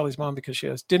visit Shelley's mom because she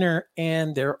has dinner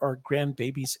and there are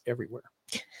grandbabies everywhere.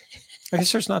 I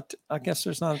guess there's not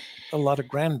a lot of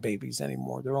grandbabies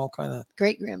anymore. They're all kind of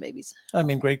great grandbabies.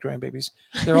 Great grandbabies.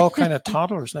 They're all kind of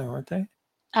toddlers now, aren't they?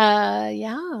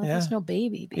 Yeah. There's no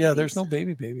babies. Yeah, there's no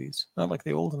babies. Not like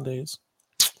the olden days.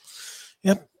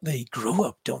 Yep, they grow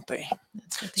up, don't they?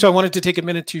 So I wanted to take a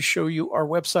minute to show you our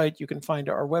website. You can find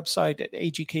our website at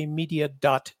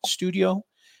agkmedia.studio,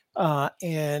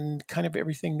 and kind of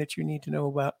everything that you need to know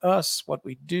about us, what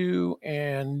we do,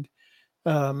 and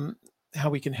how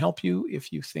we can help you.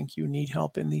 If you think you need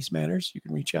help in these matters, you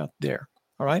can reach out there.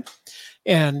 All right.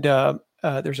 And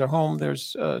there's our home.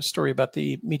 There's a story about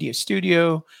the media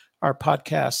studio, our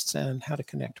podcasts, and how to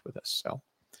connect with us. So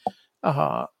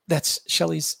that's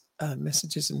Shelley's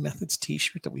Messages and Methods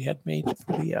t-shirt that we had made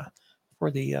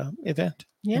for the event.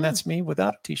 Yeah. And that's me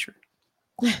without a t-shirt.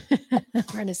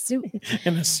 Wearing a suit.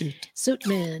 In a suit.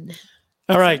 Suitman.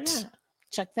 All right. So, yeah.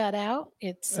 Check that out.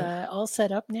 It's all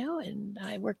set up now, and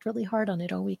I worked really hard on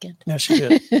it all weekend. Yeah, she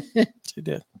did. She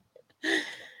did.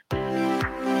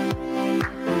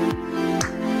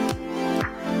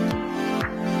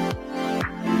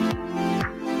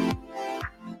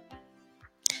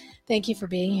 Thank you for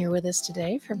being here with us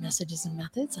today for Messages and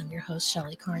Methods. I'm your host,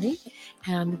 Shelley Carney,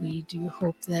 and we do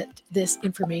hope that this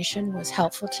information was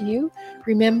helpful to you.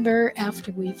 Remember,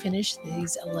 after we finish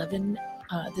this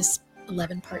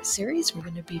 11-part series, we're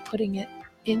going to be putting it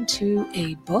into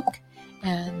a book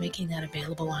and making that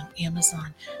available on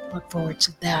Amazon. Look forward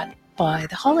to that by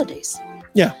the holidays.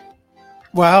 Yeah.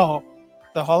 Wow.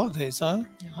 The holidays, huh?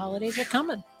 The holidays are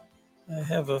coming. I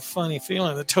have a funny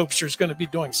feeling the Toaster's going to be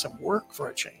doing some work for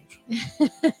a change.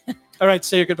 All right,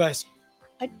 say your goodbyes.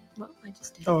 I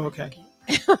just did. Oh, okay.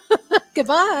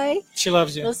 Goodbye. She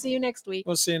loves you. We'll see you next week.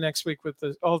 We'll see you next week with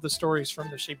all the stories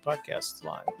from the Sheep Podcast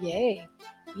Live. Yay.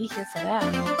 Be here for that.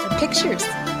 The pictures.